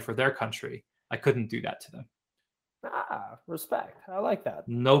to play for their country, I couldn't do that to them. Respect. I like that.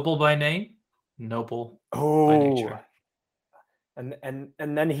 Noble by name, noble by nature. And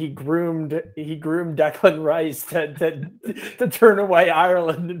then he groomed Declan Rice to turn away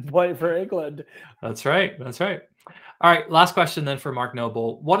Ireland and play for England. That's right. All right, last question then for Mark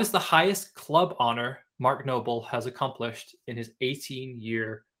Noble. What is the highest club honor Mark Noble has accomplished in his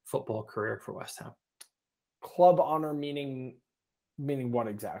 18-year football career for West Ham? Club honor meaning what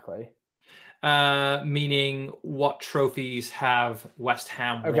exactly? Meaning what trophies have West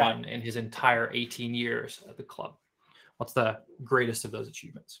Ham won in his entire 18 years at the club? What's the greatest of those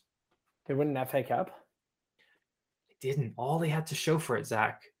achievements? They win an FA Cup? They didn't. All they had to show for it,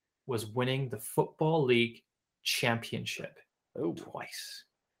 Zach, was winning the Football League Championship twice.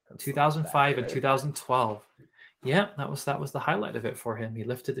 2005 and 2012. Yeah, that was the highlight of it for him. He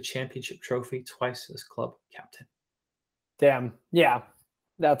lifted the championship trophy twice as club captain. Damn. Yeah.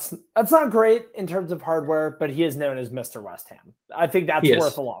 That's not great in terms of hardware, but he is known as Mr. West Ham. I think that's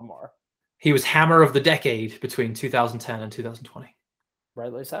worth a lot more. He was Hammer of the Decade between 2010 and 2020.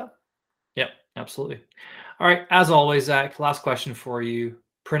 Rightly so. Yep, absolutely. All right, as always, Zach, last question for you.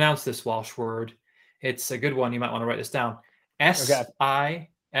 Pronounce this Welsh word. It's a good one. You might want to write this down. S-I-S-I-W.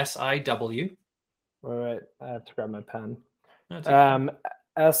 Wait, I have to grab my pen.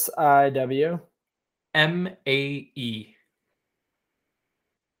 S-I-W. M-A-E.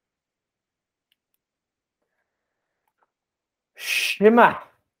 Shima.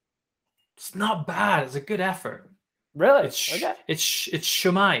 It's not bad. It's a good effort. Really? It's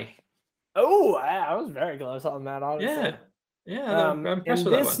Shumai. Oh, I was very close on that, honestly. Yeah. I'm impressed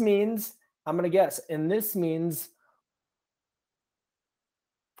with that one. Means, I'm going to guess, and this means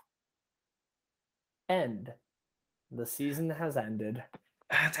end. The season has ended.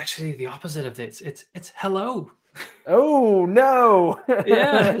 That's actually the opposite of this. It's hello. Oh no!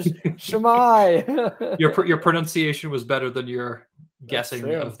 Yeah, Shemai. Your pronunciation was better than your guessing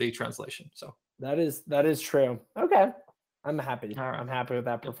of the translation. So that is true. Okay, I'm happy. All right. I'm happy with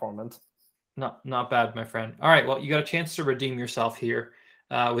that performance. Not bad, my friend. All right, well, you got a chance to redeem yourself here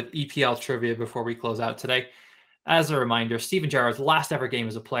with EPL trivia before we close out today. As a reminder, Steven Gerrard's last ever game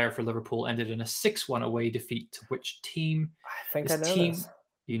as a player for Liverpool ended in a 6-1 away defeat to which team? I think I know this.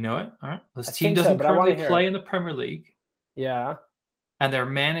 You know it? All right. This team doesn't currently play in the Premier League. Yeah. And their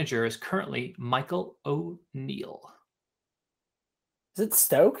manager is currently Michael O'Neill. Is it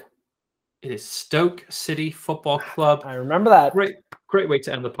Stoke? It is Stoke City Football Club. I remember that. Great way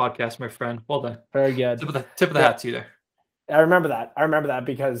to end the podcast, my friend. Well done. Very good. Tip of the hat to you there. I remember that. I remember that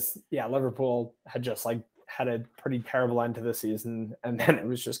because Liverpool had just like had a pretty terrible end to the season, and then it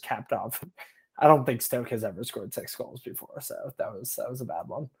was just capped off. I don't think Stoke has ever scored 6 goals before, so that was a bad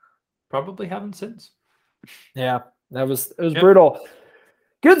one. Probably haven't since. Yeah, it was brutal.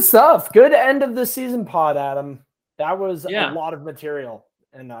 Good stuff. Good end of the season pod, Adam. That was a lot of material,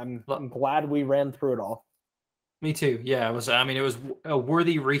 and I'm glad we ran through it all. Me too. Yeah, it was. I mean, it was a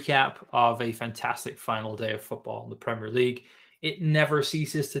worthy recap of a fantastic final day of football in the Premier League. It never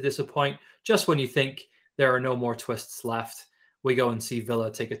ceases to disappoint. Just when you think there are no more twists left, we go and see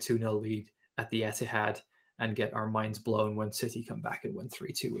Villa take a 2-0 lead at the Etihad and get our minds blown when City come back and win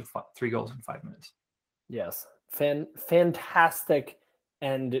 3-2 with 3 goals in 5 minutes. Yes, fantastic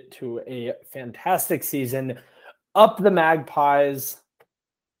end to a fantastic season. Up the Magpies.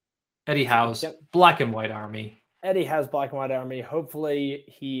 Eddie Howe's Black and White Army. Eddie Howe's Black and White Army. Hopefully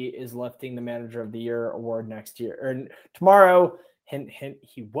he is lifting the Manager of the Year award next year or tomorrow. Hint, hint,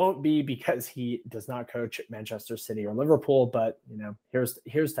 he won't be because he does not coach Manchester City or Liverpool, but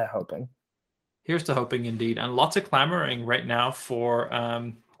here's to hoping. Here's to hoping indeed. And lots of clamoring right now for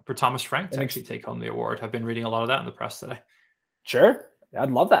Thomas Frank to actually take home the award. I've been reading a lot of that in the press today. Sure. I'd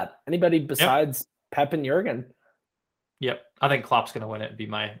love that. Anybody besides Pep and Jurgen. Yep. I think Klopp's going to win it. It'd be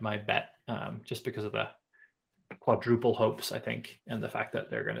my bet, just because of the quadruple hopes, I think, and the fact that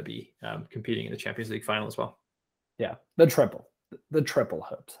they're going to be competing in the Champions League final as well. Yeah, the triple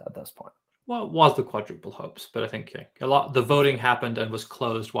hopes at this point. Well, it was the quadruple hopes, but I think the voting happened and was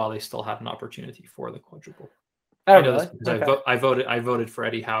closed while they still had an opportunity for the quadruple. Oh, I know really? this because Okay. I voted for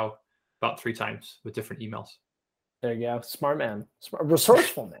Eddie Howe about 3 times with different emails. There you go. Smart man.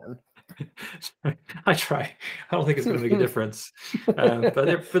 Resourceful man. I try. I don't think it's going to make a difference. But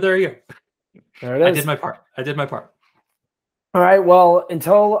there you go. There it is. I did my part. All right. Well,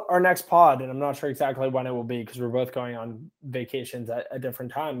 until our next pod, and I'm not sure exactly when it will be because we're both going on vacations at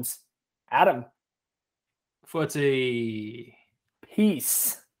different times. Adam. Footy.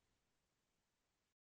 Peace.